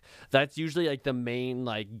punk. That's usually like the main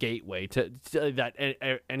like gateway to that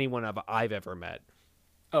anyone I've ever met.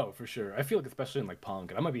 Oh, for sure. I feel like especially in like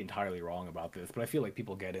punk, and I might be entirely wrong about this, but I feel like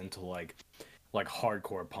people get into like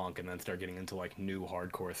hardcore punk and then start getting into like new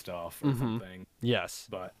hardcore stuff or something. Yes.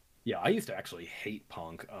 But yeah, I used to actually hate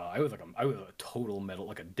punk. I was a total metal,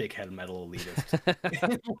 like a dickhead metal elitist.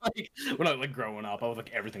 Like when I was like growing up, I was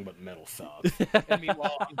like everything but metal sucks. And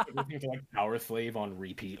meanwhile, I'm listening to like Power Slave on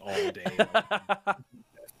repeat all day. Like,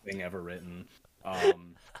 best thing ever written.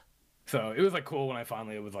 So it was like cool when I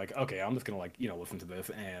finally was like, okay, I'm just gonna like listen to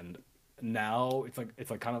this. And now it's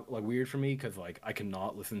like kind of like weird for me because like I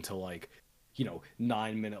cannot listen to like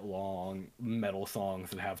 9-minute long metal songs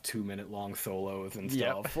that have 2-minute long solos and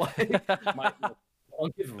stuff. Like my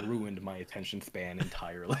punk has ruined my attention span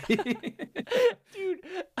entirely. Dude,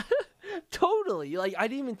 totally. Like I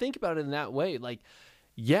didn't even think about it in that way. Like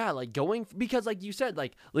yeah, like going, because like you said,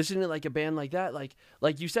 like listening to like a band like that, like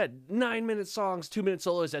you said, 9-minute songs, 2-minute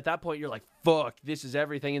solos, at that point you're like, fuck, this is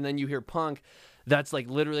everything. And then you hear punk that's like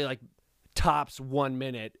literally like tops 1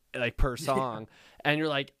 minute like per song. And you're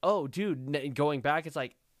like, oh dude, going back, it's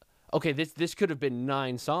like, okay, this could have been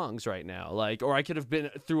 9 songs right now, like, or I could have been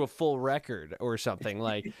through a full record or something.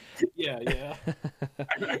 Like yeah.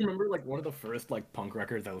 I remember like one of the first like punk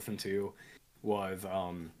records I listened to was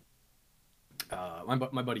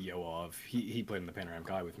my buddy Yoav. He played in the Panorama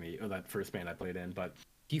Kai with me, or that first band I played in, but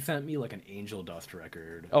he sent me like an Angel Dust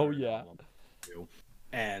record. Oh yeah.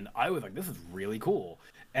 And I was like, this is really cool.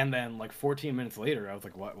 And then like 14 minutes later, I was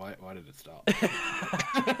like, why did it stop?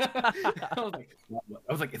 I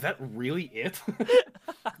was like, is that really it?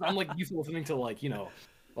 I'm like used to listening to like,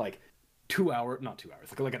 like 2 hour, not 2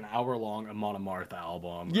 hours, like an hour long Amon Amarth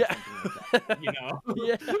album. Or Yeah. something like that,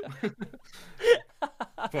 Yeah.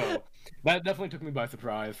 So that definitely took me by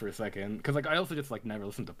surprise for a second. Because like I also just like never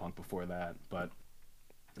listened to punk before that. But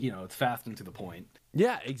it's fast and to the point.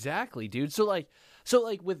 Yeah, exactly, dude. So like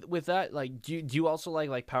with that, like do you also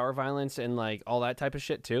like power violence and like all that type of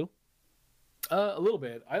shit too? A little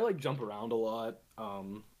bit. I like jump around a lot.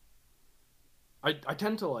 I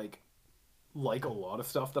tend to like a lot of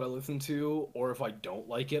stuff that I listen to, or if I don't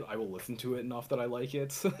like it, I will listen to it enough that I like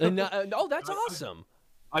it. And oh, that's awesome.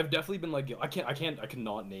 I've definitely been like, I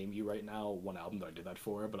cannot name you right now one album that I did that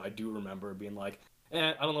for, but I do remember being like,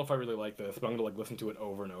 I don't know if I really like this, but I'm gonna like listen to it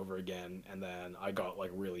over and over again, and then I got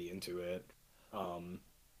like really into it.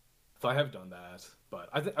 So I have done that, but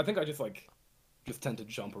I think I just tend to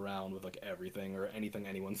jump around with like everything or anything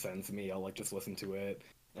anyone sends me. I'll like just listen to it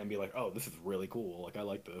and be like, oh, this is really cool. Like I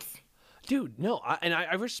like this. Dude, no,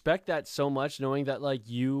 I respect that so much, knowing that like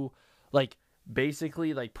you like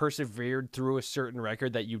basically like persevered through a certain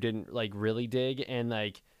record that you didn't like really dig, and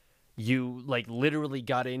like you like literally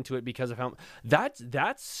got into it because of how that's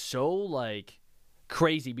so like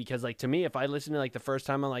crazy. Because like to me, if I listen to like the first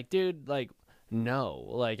time, I'm like, dude, like no,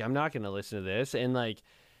 like I'm not gonna listen to this. And like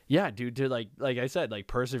yeah, dude, to like I said, like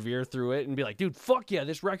persevere through it and be like, dude, fuck yeah,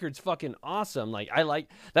 this record's fucking awesome. Like I like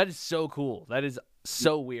that is so cool. That is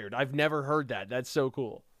so weird. I've never heard that. That's so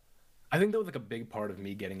cool. I think that was like a big part of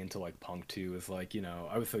me getting into like punk too, is like,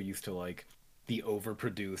 I was so used to like the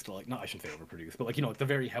overproduced, like, not, I shouldn't say overproduced, but like, like the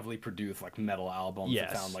very heavily produced like metal albums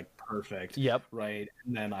that sound like perfect. Yep. Right.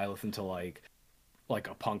 And then I listened to like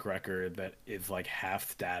a punk record that is like half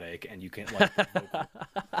static and you can like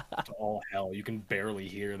to all hell, you can barely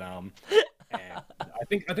hear them. And I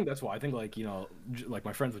think that's why I think like, like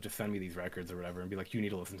my friends would just send me these records or whatever and be like, you need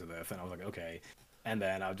to listen to this. And I was like, okay. And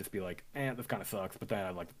then I would just be like, this kind of sucks. But then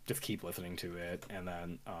I'd like just keep listening to it and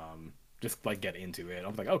then just like get into it. I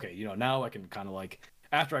was like, okay, now I can kind of like,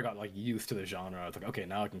 after I got like used to the genre, I was like, okay,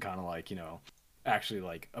 now I can kind of like, actually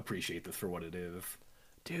like appreciate this for what it is.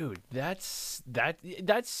 Dude, that's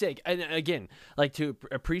sick. And again, like to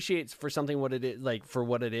appreciate for something what it is, like for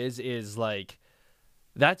what it is like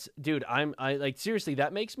that's, dude, I like seriously,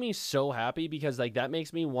 that makes me so happy, because like that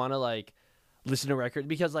makes me want to like listen to records,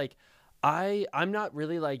 because like I'm not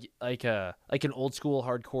really like an old school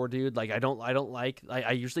hardcore dude. Like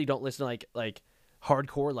I usually don't listen to like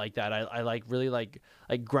hardcore like that. I like really like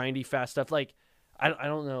grindy fast stuff. Like I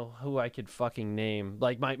don't know who I could fucking name.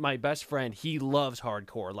 Like my best friend, he loves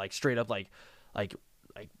hardcore, like straight up like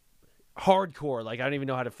hardcore. Like I don't even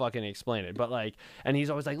know how to fucking explain it. But like, and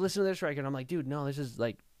he's always like, listen to this record. I'm like, dude, no, this is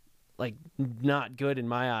like not good in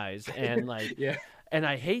my eyes. And like yeah. And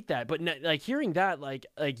I hate that, but like hearing that, like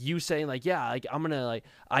you saying like, yeah, like I'm gonna like,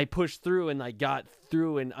 I pushed through and like got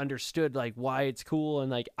through and understood like why it's cool, and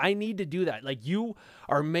like I need to do that. Like you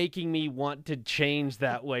are making me want to change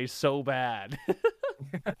that way so bad.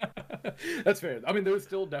 That's fair. I mean, there was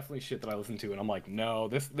still definitely shit that I listened to, and I'm like, no,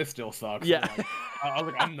 this still sucks. Yeah. I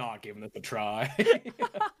was like, I'm not giving this a try.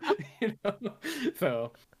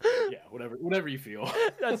 So yeah, whatever you feel.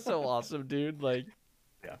 That's so awesome, dude. Like,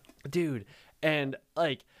 yeah, dude. And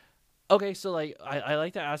like, okay, so like I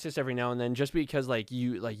like to ask this every now and then, just because like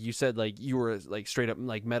you said like you were like straight up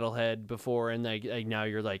like metalhead before, and like now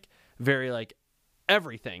you're like very like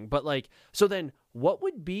everything. But like, so then what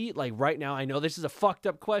would be like right now? I know this is a fucked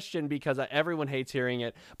up question because everyone hates hearing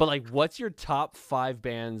it, but like, what's your top 5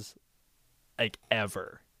 bands like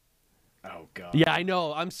ever? Oh god. Yeah, I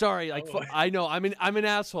know. I'm sorry. Like, I know. I'm an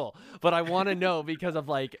asshole, but I want to know because of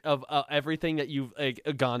like of everything that you've like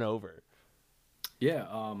gone over. Yeah,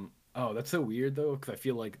 oh, that's so weird though, because I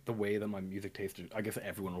feel like the way that my music taste, I guess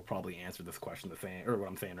everyone will probably answer this question the same, or what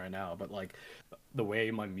I'm saying right now, but like the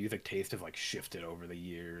way my music taste has like shifted over the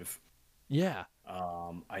years. Yeah.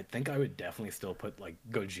 I think I would definitely still put like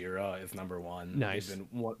Gojira as number 1. Nice.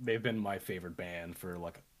 They've been my favorite band for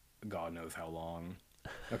like God knows how long.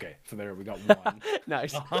 Okay, so there we got 1.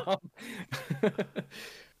 Nice.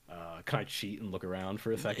 Can I cheat and look around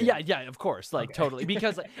for a second? Yeah, of course, like okay. Totally.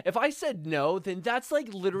 Because like, if I said no, then that's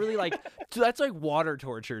like literally like that's like water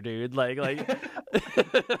torture, dude. Like.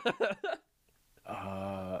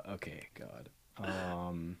 Okay, God.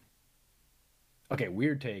 Okay,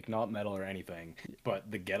 weird take, not metal or anything,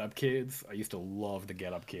 but the Get Up Kids. I used to love the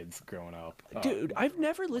Get Up Kids growing up. Dude, I've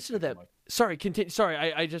never listened to that. Sorry, continue. Sorry,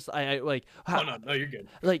 I like. How, no, you're good.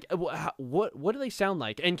 Like, what do they sound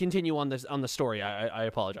like? And continue on the story. I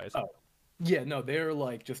apologize. Oh, Yeah, no, they're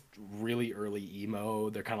like just really early emo.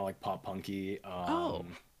 They're kind of like pop punky. Oh.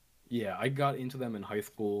 Yeah, I got into them in high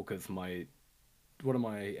school because one of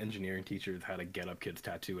my engineering teachers had a Get Up Kids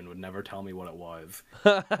tattoo and would never tell me what it was.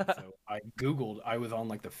 So I Googled. I was on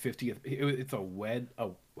like the 50th. It's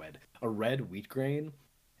a red wheat grain,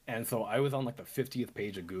 and so I was on like the 50th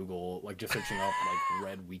page of Google, like just searching up like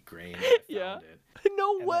red wheat grain. And I Yeah. found it.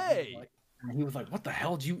 No And then way. he was like, "What the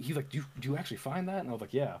hell? He's like, do you actually find that?" And I was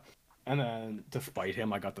like, "Yeah." And then to spite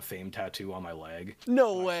him, I got the same tattoo on my leg.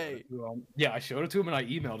 No And I showed way. it to him. Yeah, I showed it to him and I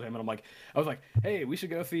emailed him and I was like, "Hey, we should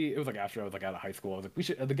go see." It was like after I was like out of high school. I was like, "We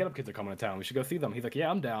should. The Get Up Kids are coming to town. We should go see them." He's like, "Yeah,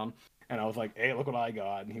 I'm down." And I was like, "Hey, look what I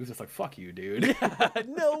got." And he was just like, "Fuck you, dude."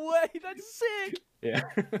 No way. That's sick. Yeah.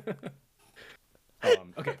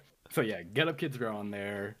 Okay. So yeah, Get Up Kids are on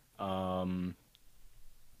there. God.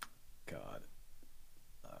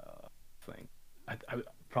 Thing. I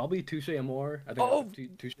probably Touche Amore. I think Oh.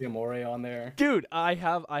 Touche Amore on there. Dude, I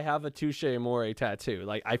have a Touche Amore tattoo.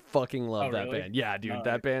 Like, I fucking love Oh, that really? band. Yeah, dude, Nice.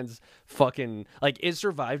 that band's fucking like Is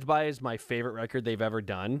Survived By is my favorite record they've ever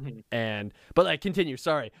done. Mm-hmm. But like, continue.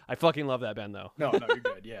 Sorry, I fucking love that band though. No, you're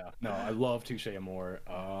good. Yeah, no, I love Touche Amore.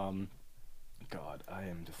 God, I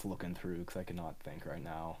am just looking through because I cannot think right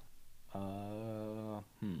now.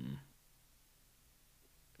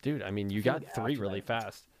 Dude, I mean, you feel got like three after really that-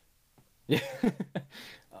 fast. Yeah.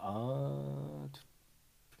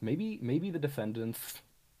 Maybe the Descendants.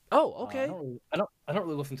 Oh, I okay. don't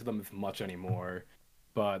really listen to them as much anymore,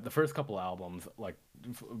 but the first couple albums, like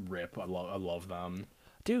Rip, I love them.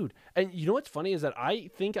 Dude, and you know what's funny is that I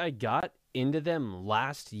think I got into them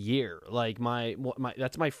last year. Like my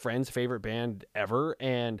that's my friend's favorite band ever,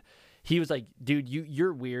 and he was like, "Dude,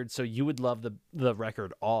 you're weird, so you would love the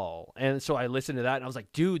record All." And so I listened to that, and I was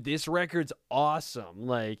like, "Dude, this record's awesome!"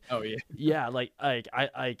 Like, Oh yeah. yeah,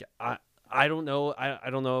 I don't know. I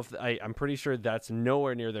don't know if I'm pretty sure that's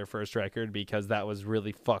nowhere near their first record because that was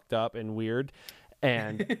really fucked up and weird.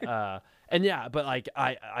 And and yeah, but like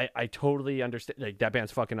I totally understand, like that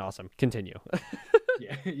band's fucking awesome. Continue.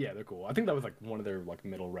 Yeah, they're cool. I think that was like one of their like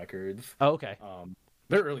middle records. Oh, okay.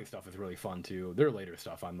 Their early stuff is really fun too. Their later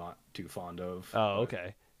stuff I'm not too fond of. Oh, but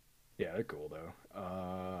okay. Yeah, they're cool though.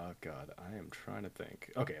 God, I am trying to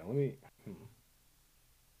think. Okay, let me.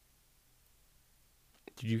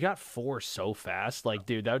 Dude, you got four so fast. Like,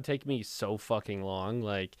 dude, that would take me so fucking long.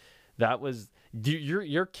 Like, that was dude,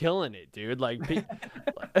 you're killing it, dude. Like,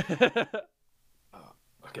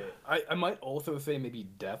 Okay, I might also say maybe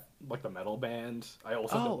Death, like the metal band. I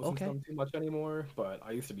also Oh, don't listen okay. to them too much anymore, but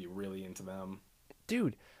I used to be really into them.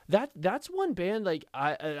 dude, that's one band, like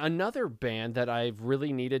another band that I've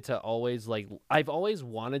really needed to always, like, I've always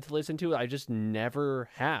wanted to listen to. I just never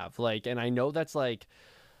have. Like, and I know that's like,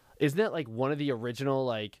 isn't that like one of the original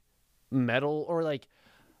like metal, or like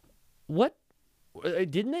what,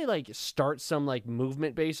 didn't they like start some like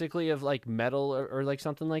movement basically of like metal, or like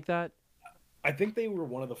something like that? I think they were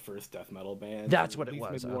one of the first death metal bands. That's or what at it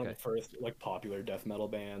least was, Maybe one of okay. the first like popular death metal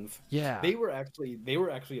bands. Yeah. They were actually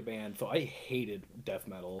a band. So I hated death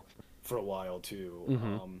metal for a while too.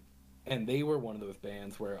 Mm-hmm. And they were one of those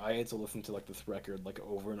bands where I had to listen to like this record like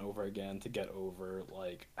over and over again to get over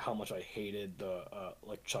like how much I hated the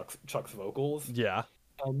like Chuck's vocals. Yeah.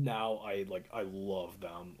 And now I love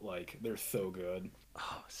them. Like they're so good.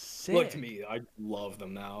 Oh, sick. Like to me, I love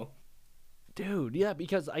them now. Dude, yeah,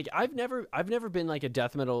 because like I've never been like a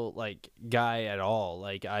death metal like guy at all.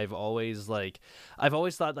 Like I've always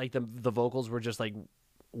thought like the vocals were just like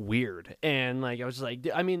weird, and like I was just like,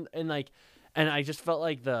 I mean, and I just felt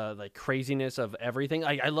like the like craziness of everything.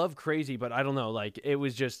 I love crazy, but I don't know, like it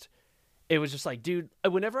was just like, dude,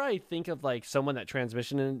 whenever I think of like someone that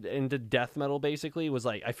transitioned into death metal, basically was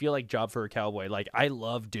like, I feel like Job for a Cowboy. Like I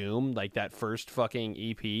love Doom, like that first fucking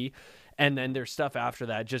EP, and then their stuff after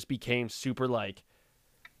that just became super like,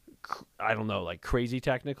 I don't know, like crazy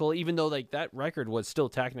technical. Even though like that record was still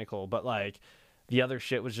technical, but like the other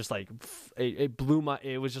shit was just like, it blew my.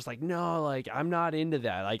 It was just like, no, like I'm not into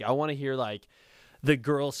that. Like I want to hear like the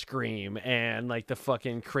girl scream and like the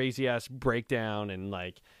fucking crazy ass breakdown and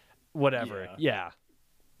like whatever. Yeah.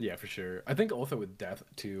 Yeah, for sure. I think also with death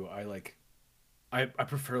too, I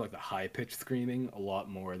prefer like the high pitched screaming a lot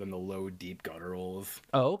more than the low deep gutturals.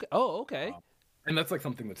 Oh, okay. Oh, okay. And that's like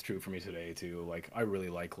something that's true for me today too. Like I really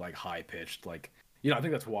like high pitched, like, you know, I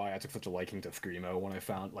think that's why I took such a liking to screamo when I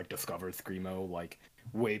discovered screamo, like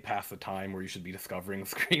way past the time where you should be discovering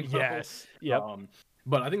screamo. Yes. Yep.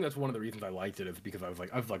 But I think that's one of the reasons I liked it is because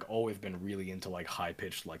I've always been really into like high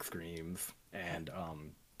pitched like screams, and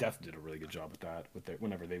Death did a really good job with that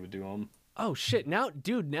whenever they would do them. Oh shit! Now,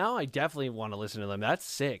 dude, now I definitely want to listen to them. That's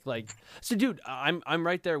sick. Like, so, dude, I'm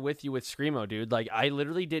right there with you with screamo, dude. Like, I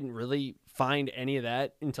literally didn't really find any of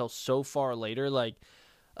that until so far later. Like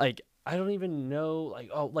I don't even know.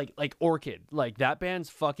 Like Orchid. Like that band's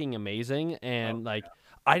fucking amazing, and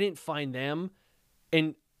I didn't find them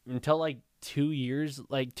until like 2 years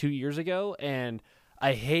ago, and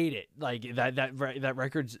I hate it. Like that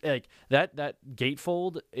record's like that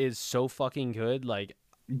gatefold is so fucking good. Like,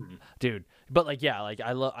 dude, but like yeah, like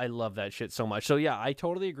I love that shit so much. So yeah, I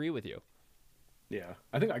totally agree with you. Yeah,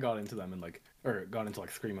 I think I got into them or got into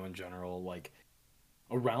like screamo in general, like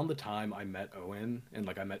around the time I met Owen and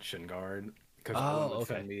like I met Shingard, because Owen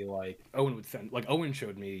showed me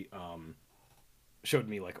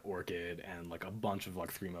like Orchid and like a bunch of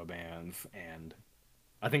like screamo bands, and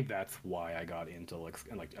I think that's why I got into like,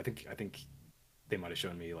 and like I think they might have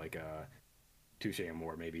shown me like Touche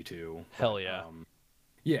Amore maybe too. Hell yeah.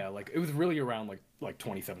 Yeah, like it was really around like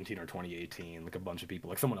 2017 or 2018. Like a bunch of people,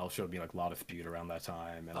 like someone else showed me like La Dispute around that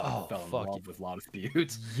time, and I fell in love with La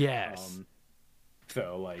Dispute. Yes.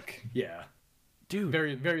 So like yeah, dude,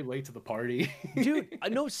 very very late to the party. Dude,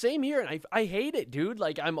 no, same here, and I hate it, dude.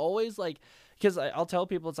 Like I'm always like, because I'll tell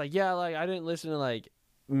people it's like, yeah, like I didn't listen to like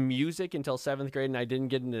music until 7th grade, and I didn't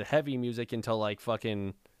get into heavy music until like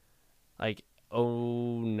fucking like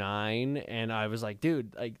 09, and I was like,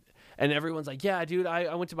 dude, like. And everyone's like, yeah, dude,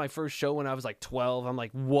 I went to my first show when I was like 12. I'm like,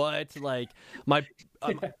 what? Like my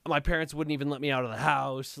parents wouldn't even let me out of the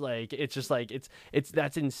house. Like, it's just like,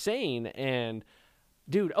 that's insane. And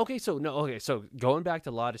dude, so going back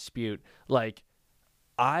to La Dispute, like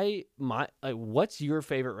what's your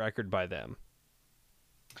favorite record by them?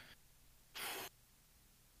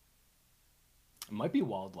 It might be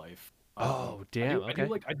Wildlife. Oh damn! I do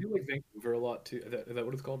like Vancouver a lot too. Is that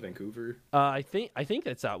what it's called, Vancouver? I think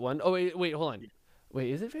that's that one. Oh wait, hold on.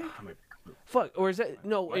 Wait, is it Vancouver? Fuck, or is that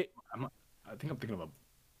no? I think I'm thinking of a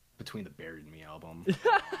Between the Buried and Me album.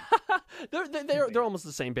 They're almost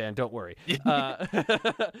the same band. Don't worry.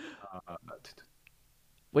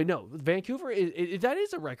 Wait, no, Vancouver that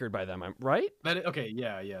is a record by them, right? Okay,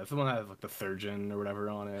 yeah, it's the one that has like the Surgeon or whatever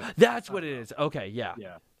on it. That's what it is. Okay, yeah.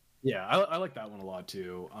 Yeah, I like that one a lot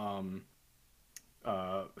too.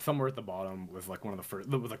 Somewhere at the Bottom was like one of the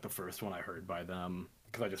first. That was like the first one I heard by them,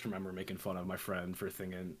 because I just remember making fun of my friend for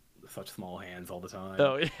singing Such Small Hands all the time.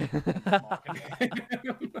 Oh yeah.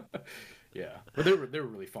 Yeah, but they were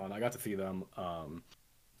really fun. I got to see them a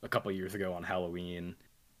couple years ago on Halloween,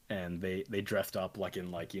 and they dressed up like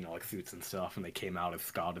in like suits and stuff, and they came out as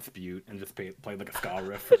Ska Dispute and just played like a ska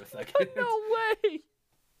riff for a second. No way.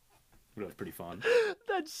 But it was pretty fun.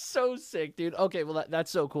 That's so sick, dude. Okay, well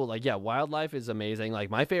that's so cool. Like, yeah, Wildlife is amazing. Like,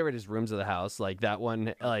 my favorite is Rooms of the House. Like that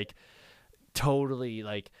one, like totally.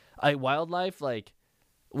 Like Wildlife, like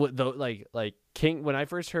like King. When I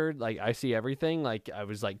first heard like I See Everything, like I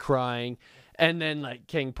was like crying, and then like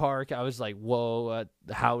King Park, I was like, whoa,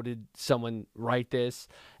 how did someone write this?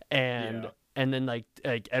 And then like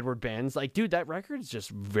Edward Benz, like dude, that record's just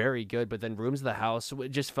very good. But then Rooms of the House, it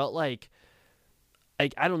just felt like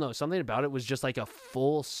I don't know, something about it was just like a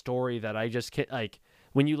full story that I just can't, like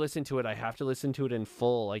when you listen to it, I have to listen to it in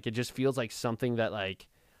full. Like it just feels like something that like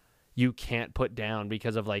you can't put down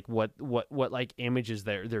because of like what like images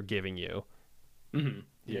they're giving you. Mm-hmm.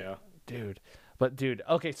 Yeah, dude. But dude,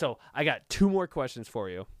 okay, so I got 2 more questions for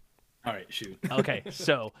you. All right, shoot. Okay,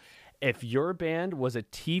 so if your band was a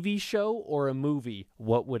TV show or a movie,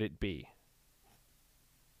 what would it be?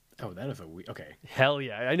 Oh, that is okay. Hell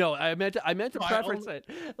yeah! I know. I meant to preference it,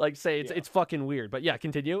 like say it's fucking weird. But yeah,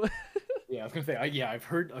 continue. Yeah, I was gonna say I've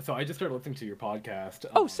heard. So I just started listening to your podcast.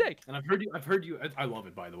 Oh, sick! And I've heard you. I love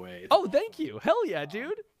it, by the way. Oh, thank you. Hell yeah,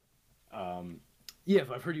 dude. Yeah,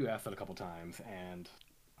 so I've heard you ask that a couple times, and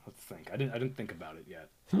let's think. I didn't think about it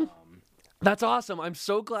yet. That's awesome. I'm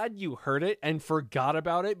so glad you heard it and forgot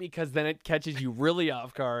about it, because then it catches you really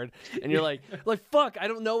off guard, and you're like fuck, I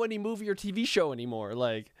don't know any movie or TV show anymore.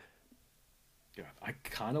 Like. Yeah, I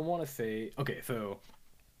kind of want to say, okay, so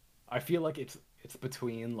I feel like it's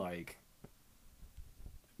between like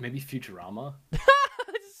maybe Futurama.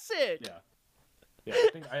 Sick. Yeah.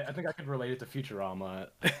 I think I could relate it to Futurama,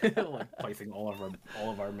 like placing all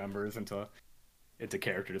of our members into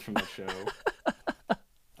characters from the show.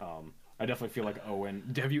 I definitely feel like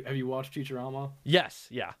Owen. Have you watched Futurama? Yes.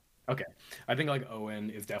 Yeah. Okay, I think like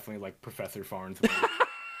Owen is definitely like Professor Farnsworth.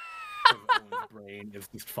 Owen's brain is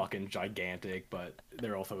just fucking gigantic, but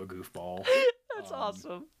they're also a goofball. That's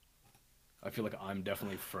awesome. I feel like I'm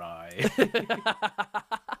definitely Fry.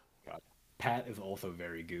 God. Pat is also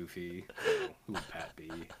very goofy. So who would Pat be?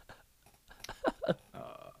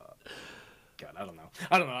 God, I don't know.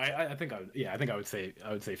 I think I think I would say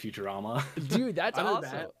Futurama. Dude, that's Either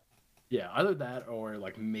awesome. that- yeah, either that or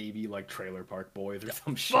like maybe like Trailer Park Boys or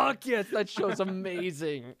some shit. Fuck yes, that show's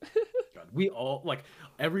amazing. God, we all like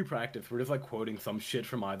every practice we're just like quoting some shit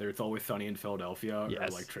from either It's Always Sunny in Philadelphia Yes.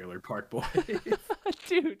 or like Trailer Park Boys.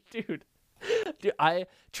 dude,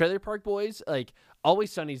 Trailer Park Boys, like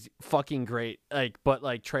Always Sunny's fucking great, like, but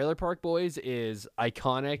like Trailer Park Boys is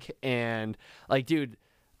iconic, and like, dude,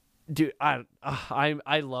 I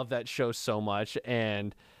love that show so much,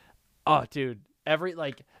 and oh, dude,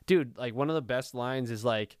 one of the best lines is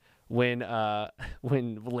like when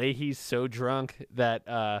when Leahy's so drunk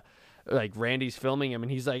that like Randy's filming him,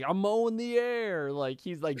 and he's like, I'm mowing the air, like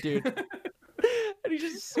he's like, dude. And he's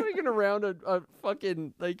just swinging around a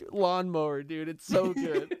fucking like lawnmower, dude. It's so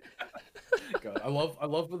good. God, I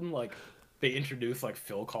love when like they introduce like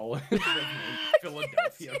Phil Collins, like,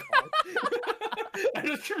 Philadelphia Collins. I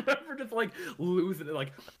just remember just like losing it.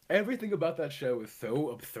 Like everything about that show is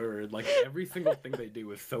so absurd. Like every single thing they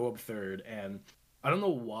do is so absurd, and I don't know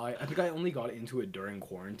why. I think I only got into it during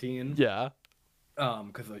quarantine. Yeah,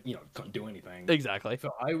 because you know couldn't do anything. exactly.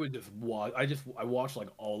 So I would just watch. I watched like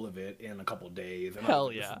all of it in a couple days. And Hell I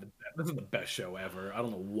was like, yeah. this is the best show ever. I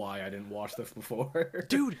don't know why I didn't watch this before.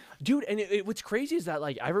 dude, and what's crazy is that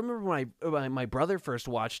like I remember when my brother first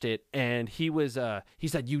watched it, and he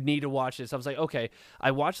said you need to watch this. I was like, okay.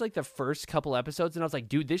 I watched like the first couple episodes, and I was like,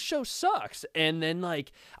 dude, this show sucks. And then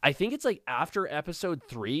like I think it's like after episode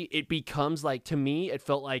 3, it becomes like, to me, it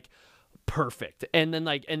felt like perfect. And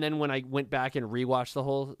then when I went back and rewatched the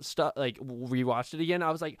whole stuff, like rewatched it again, I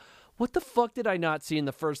was like, what the fuck did I not see in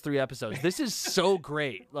the first 3 episodes? This is so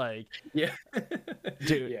great. Like, Yeah.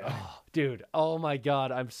 dude, Yeah. dude, oh my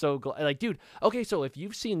god, I'm so glad. Like, dude, okay, so if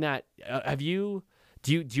you've seen that, do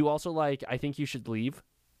you also like I Think You Should Leave?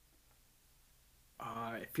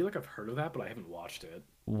 I feel like I've heard of that, but I haven't watched it.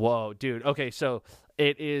 Whoa, dude. Okay, so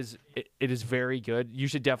it is very good. You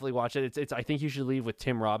should definitely watch it. It's I Think You Should Leave with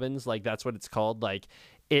Tim Robbins. Like that's what it's called. Like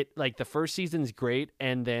the first season's great,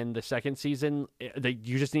 and then the second season,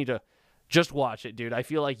 you just need to just watch it, dude. I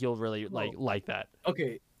feel like you'll really like that.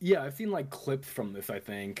 Okay, yeah, I've seen like clips from this. I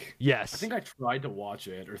think. Yes. I think I tried to watch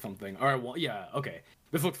it or something. All right, well, yeah, okay.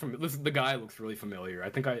 The guy looks really familiar. I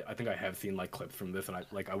think I have seen like clips from this, and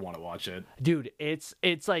I want to watch it. Dude, it's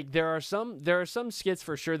like there are some skits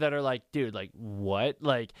for sure that are like, dude, like what,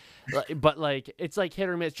 but like it's like hit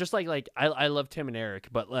or miss. Just like I love Tim and Eric,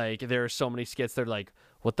 but like there are so many skits that are like,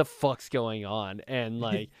 what the fuck's going on? And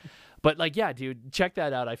like, but like, yeah, dude, check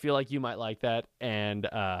that out. I feel like you might like that. And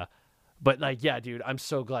but like, yeah, dude, I'm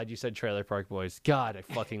so glad you said Trailer Park Boys. God, I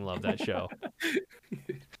fucking love that show.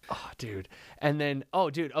 Oh, dude. And then,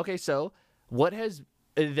 dude, okay, so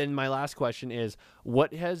then my last question is,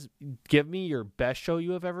 give me your best show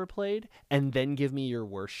you have ever played, and then give me your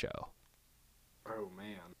worst show. Oh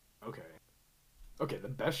man. Okay, the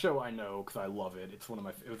best show I know because I love it. It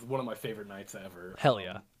was one of my favorite nights ever. Hell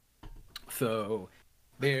yeah. So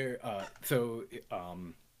where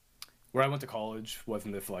I went to college was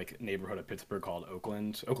in this like neighborhood of Pittsburgh called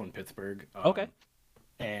Oakland, Pittsburgh. Okay.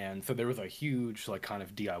 And so there was a huge like kind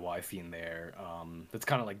of DIY scene there. That's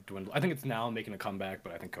kind of like dwindled. I think it's now making a comeback,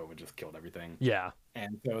 but I think COVID just killed everything. Yeah.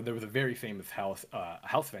 And so there was a very famous house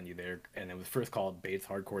venue there, and it was first called Bates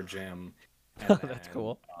Hardcore Gym. And That's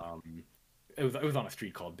cool. It was on a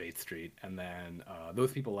street called Bates Street, and then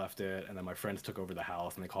those people left it, and then my friends took over the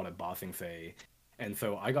house, and they called it Bossing Say. And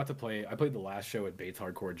so I played the last show at Bates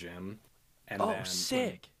Hardcore Gym, and then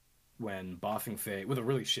sick. When Bossing Say with a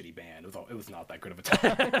really shitty band, it was not that good of a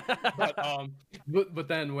time. but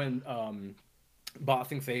then when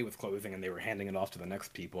Bossing Say was closing and they were handing it off to the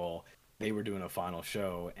next people, they were doing a final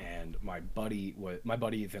show, and my buddy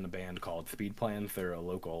is in a band called Speed Plans. They're a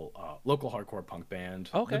local hardcore punk band.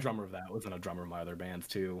 Okay. The drummer of that was in a drummer of my other bands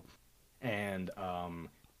too, and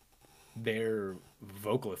their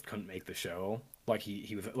vocalist couldn't make the show. Like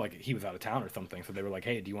he was out of town or something. So they were like,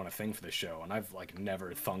 "Hey, do you want to sing for this show?" And I've like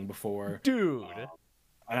never sung before, Dude.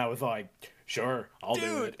 And I was like, "Sure, I'll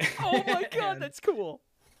do it." Oh my god, that's cool.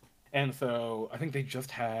 And so I think they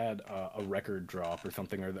just had a record drop or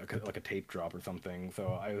something, or like a tape drop or something.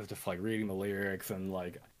 So I was just like reading the lyrics and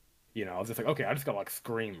like, I was just like, okay, I just gotta like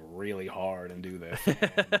scream really hard and do this.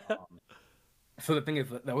 And, so the thing is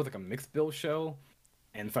that was like a mixed bill show,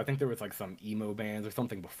 and so I think there was like some emo bands or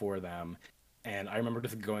something before them. And I remember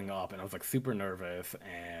just going up, and I was like super nervous,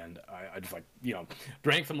 and I just like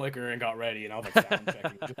drank some liquor and got ready, and I was like sound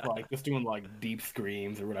checking, just doing like deep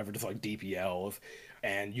screams or whatever, just like deep yells,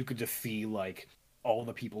 and you could just see like all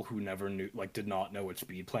the people who never knew, like, did not know what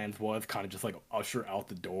Speed Plans was, kind of just like usher out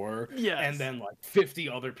the door. Yes. And then like 50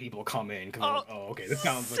 other people come in because like, oh, okay, this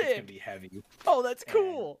sounds like it's gonna sick. be heavy. Oh, that's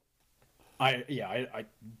cool. I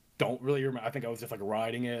don't really remember. I think I was just like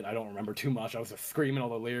riding it. I don't remember too much. I was just screaming all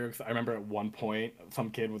the lyrics. I remember at one point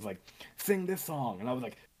some kid was like, "Sing this song," and I was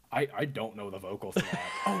like, I don't know the vocals to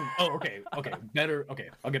that. Okay, better. Okay,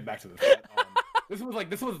 I'll get back to this. This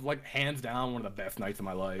was like hands down one of the best nights of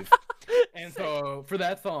my life. And so for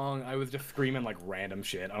that song, I was just screaming like random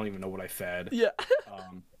shit. I don't even know what I said. Yeah.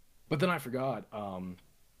 But then I forgot.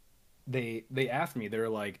 They asked me. They were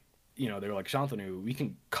like, Shantanu, we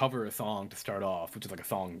can cover a song to start off, which is like a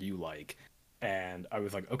song you like. And I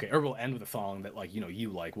was like, okay, or we'll end with a song that like, you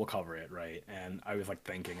like, we'll cover it, right? And I was like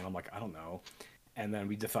thinking, and I'm like, I don't know. And then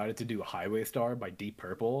we decided to do Highway Star by Deep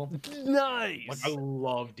Purple. Nice. Like, I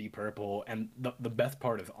love Deep Purple, and the best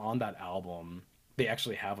part is on that album, they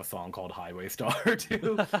actually have a song called Highway Star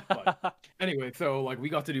too. But anyway, so like we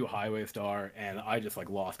got to do Highway Star, and I just like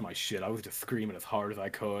lost my shit. I was just screaming as hard as I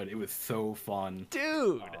could. It was so fun,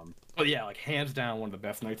 Dude. But yeah, like hands down one of the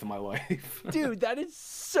best nights of my life. Dude, that is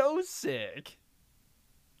so sick.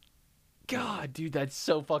 God, dude, that's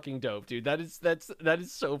so fucking dope, dude. That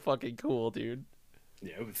is so fucking cool, dude.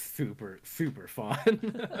 Yeah, it was super fun.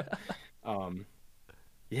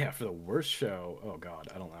 Yeah, for the worst show, oh god,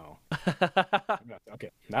 I don't know. Okay,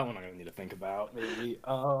 that one I'm gonna need to think about maybe.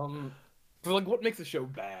 For like what makes a show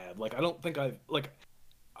bad? Like I don't think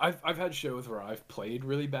I've had shows where I've played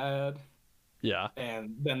really bad. Yeah.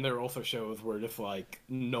 And then there are also shows where just like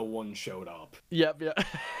no one showed up. Yep, yeah.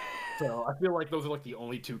 So I feel like those are like the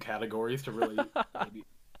only two categories to really maybe.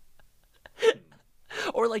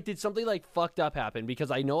 Or like did something like fucked up happen?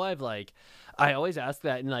 Because I know I always ask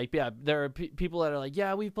that, and like yeah, there are people that are like,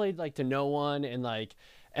 yeah, we've played like to no one, and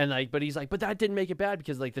but he's like, but that didn't make it bad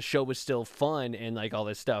because like the show was still fun and like all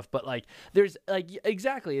this stuff. But like there's like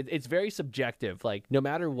exactly, it's very subjective. Like no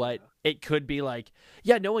matter what, it could be like,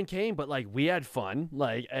 yeah, no one came, but like we had fun.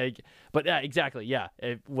 But yeah, exactly, yeah,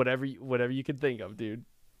 whatever you could think of, dude.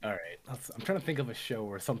 All right, I'm trying to think of a show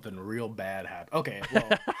where something real bad happened. Okay, well,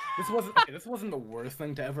 this wasn't the worst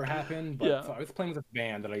thing to ever happen, but Yeah. so I was playing with a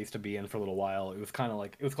band that I used to be in for a little while. It was kind of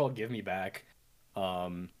like it was called Give Me Back.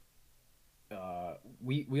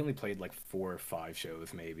 We only played like 4 or 5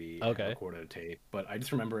 shows maybe. Okay. And recorded a tape, but I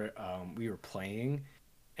just remember we were playing,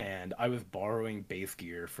 and I was borrowing bass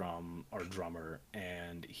gear from our drummer,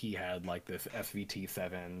 and he had like this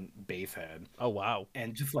SVT7 bass head. Oh wow.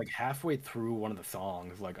 And just like halfway through one of the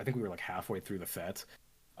songs, like I think we were like halfway through the set,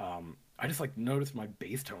 I just like noticed my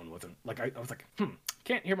bass tone wasn't like I was like,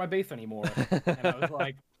 can't hear my bass anymore. And I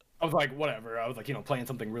was like, whatever. I was like, playing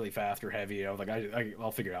something really fast or heavy. I was like,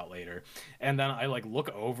 I'll figure it out later. And then I like look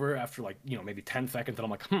over after like maybe 10 seconds, and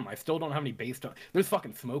I'm like, I still don't have any bass tone. There's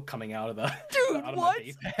fucking smoke coming out of the Dude, out of what? my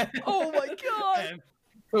bass head. Oh my god. And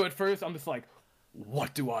so at first I'm just like,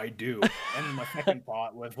 what do I do? And then my second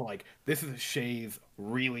thought was like, this is Shay's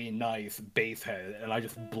really nice bass head, and I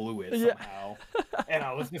just blew it Yeah. somehow. And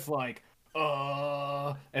I was just like,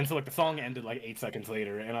 and so like the song ended like 8 seconds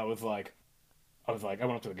later, and I went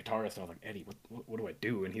up to the guitarist and I was like, Eddie, what do I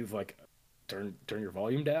do? And he was like, turn your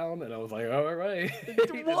volume down. And I was like, oh, all right. And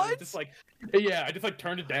I What? just like, yeah, I just like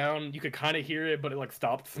turned it down. You could kind of hear it, but it like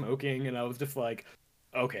stopped smoking, and I was just like,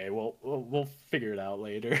 okay, well, we'll figure it out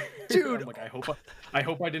later. Dude. I'm like, I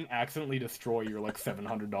hope I didn't accidentally destroy your like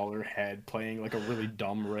 $700 head playing like a really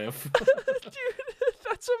dumb riff. Dude,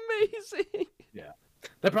 that's amazing. Yeah,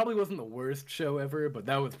 that probably wasn't the worst show ever, but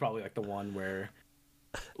that was probably like the one where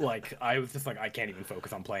like I was just like, I can't even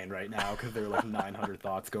focus on playing right now because there were like 900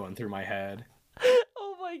 thoughts going through my head.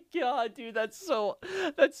 Oh my god, dude, that's so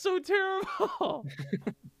terrible.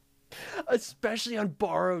 Especially on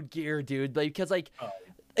borrowed gear, dude. Like,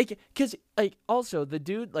 cause also the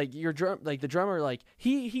dude, like the drummer, like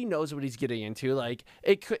he knows what he's getting into. Like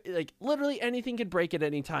it could, like literally anything could break at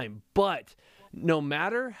any time. But no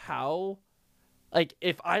matter how, like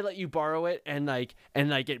if I let you borrow it and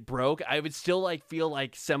it broke, I would still like feel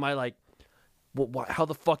like semi like, well, how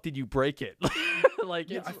the fuck did you break it? Like,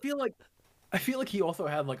 Yeah, I feel like he also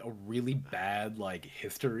had like a really bad like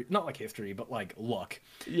history, not like history, but like luck.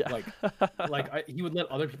 yeah, He would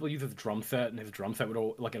let other people use his drum set, and his drum set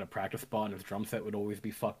would like in a practice spot, and his drum set would always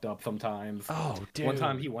be fucked up sometimes. Oh, dude. One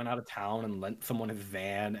time he went out of town and lent someone his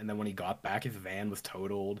van, and then when he got back, his van was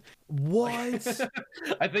totaled. What?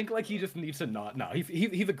 I think like he just needs to not. No,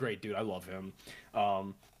 he's a great dude. I love him.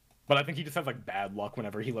 But I think he just has like bad luck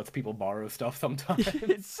whenever he lets people borrow stuff sometimes.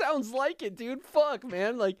 It sounds like it, dude. Fuck,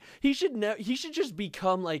 man. Like he should just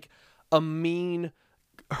become like a mean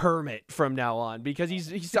hermit from now on because he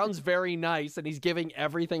sounds very nice and he's giving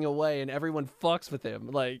everything away and everyone fucks with him.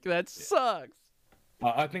 Like that sucks.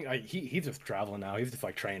 I think he's just traveling now. He's just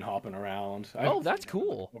like train hopping around. Oh, that's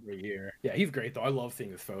cool. Over a year. Yeah, he's great though. I love seeing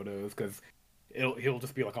his photos because he'll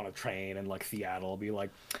just be like on a train in like Seattle, be like,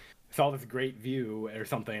 saw this great view or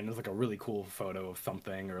something. And there's like a really cool photo of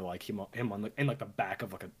something, or like him on in like the back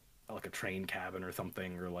of like a train cabin or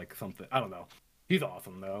something, or like something. I don't know. He's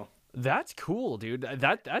awesome though. That's cool, dude.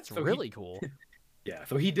 That's so really cool. Yeah,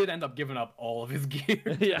 so he did end up giving up all of his gear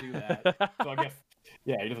to do that. So I guess,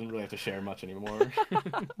 yeah, he doesn't really have to share much anymore.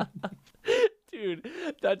 Dude,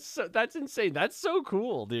 that's insane. That's so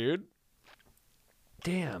cool, dude.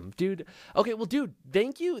 Damn, dude. Okay, well, dude,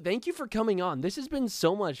 thank you for coming on. This has been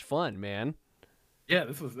so much fun, man. Yeah,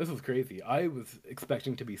 this was crazy. I was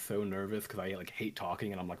expecting to be so nervous because I like hate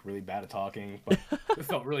talking and I'm like really bad at talking, but this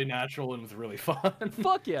felt really natural and was really fun.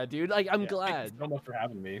 Fuck yeah, dude! Like I'm glad. Thank you so much for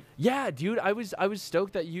having me. Yeah, dude, I was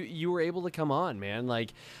stoked that you were able to come on, man.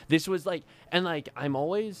 Like this was like, and like I'm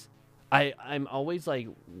always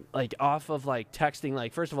like off of like texting.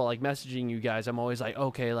 Like first of all, like messaging you guys, I'm always like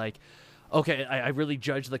okay, I really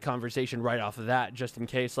judge the conversation right off of that, just in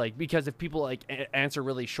case, like, because if people like answer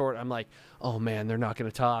really short, I'm like, oh man, they're not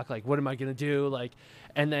gonna talk. Like, what am I gonna do? Like,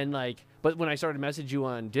 and then like, but when I started to message you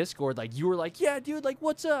on Discord, like, you were like, yeah, dude, like,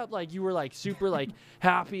 what's up? Like, you were like super like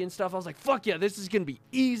happy and stuff. I was like, fuck yeah, this is gonna be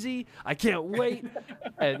easy. I can't wait.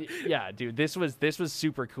 And yeah, dude, this was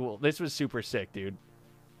super cool. This was super sick, dude.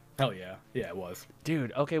 Hell yeah. Yeah, it was.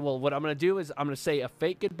 Dude, okay, well, what I'm gonna do is I'm gonna say a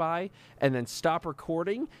fake goodbye and then stop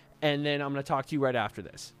recording. And then I'm going to talk to you right after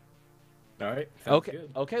this. All right. Okay.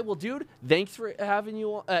 Good. Okay. Well, dude, thanks for having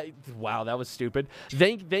you on. Wow, that was stupid.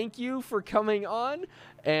 Thank you for coming on,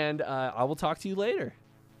 and I will talk to you later.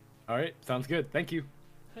 All right. Sounds good. Thank you.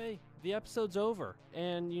 Hey, the episode's over,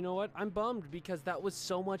 and you know what? I'm bummed because that was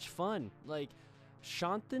so much fun. Like,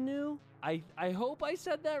 Shantanu. I hope I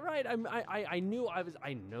said that right. I knew I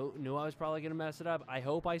was probably gonna mess it up. I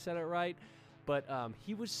hope I said it right. But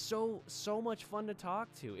he was so much fun to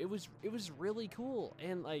talk to. It was really cool.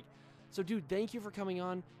 And like, so dude, thank you for coming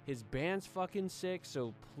on. His band's fucking sick,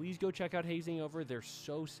 so please go check out Hazing Over. They're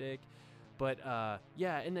so sick. But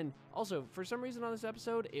yeah, and then also for some reason on this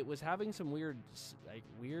episode, it was having some weird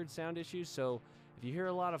sound issues. So if you hear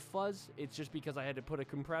a lot of fuzz, it's just because I had to put a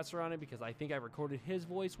compressor on it because I think I recorded his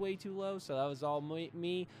voice way too low. So that was all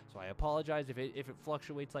me. So I apologize if it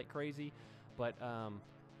fluctuates like crazy. But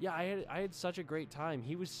yeah, I had such a great time.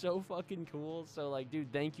 He was so fucking cool. So like,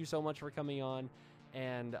 dude, thank you so much for coming on.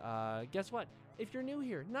 And guess what? If you're new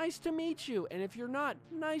here, nice to meet you. And if you're not,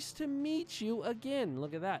 nice to meet you again.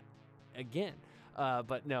 Look at that. Again.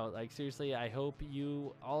 But no, like seriously, I hope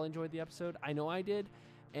you all enjoyed the episode. I know I did.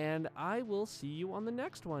 And I will see you on the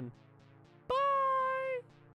next one.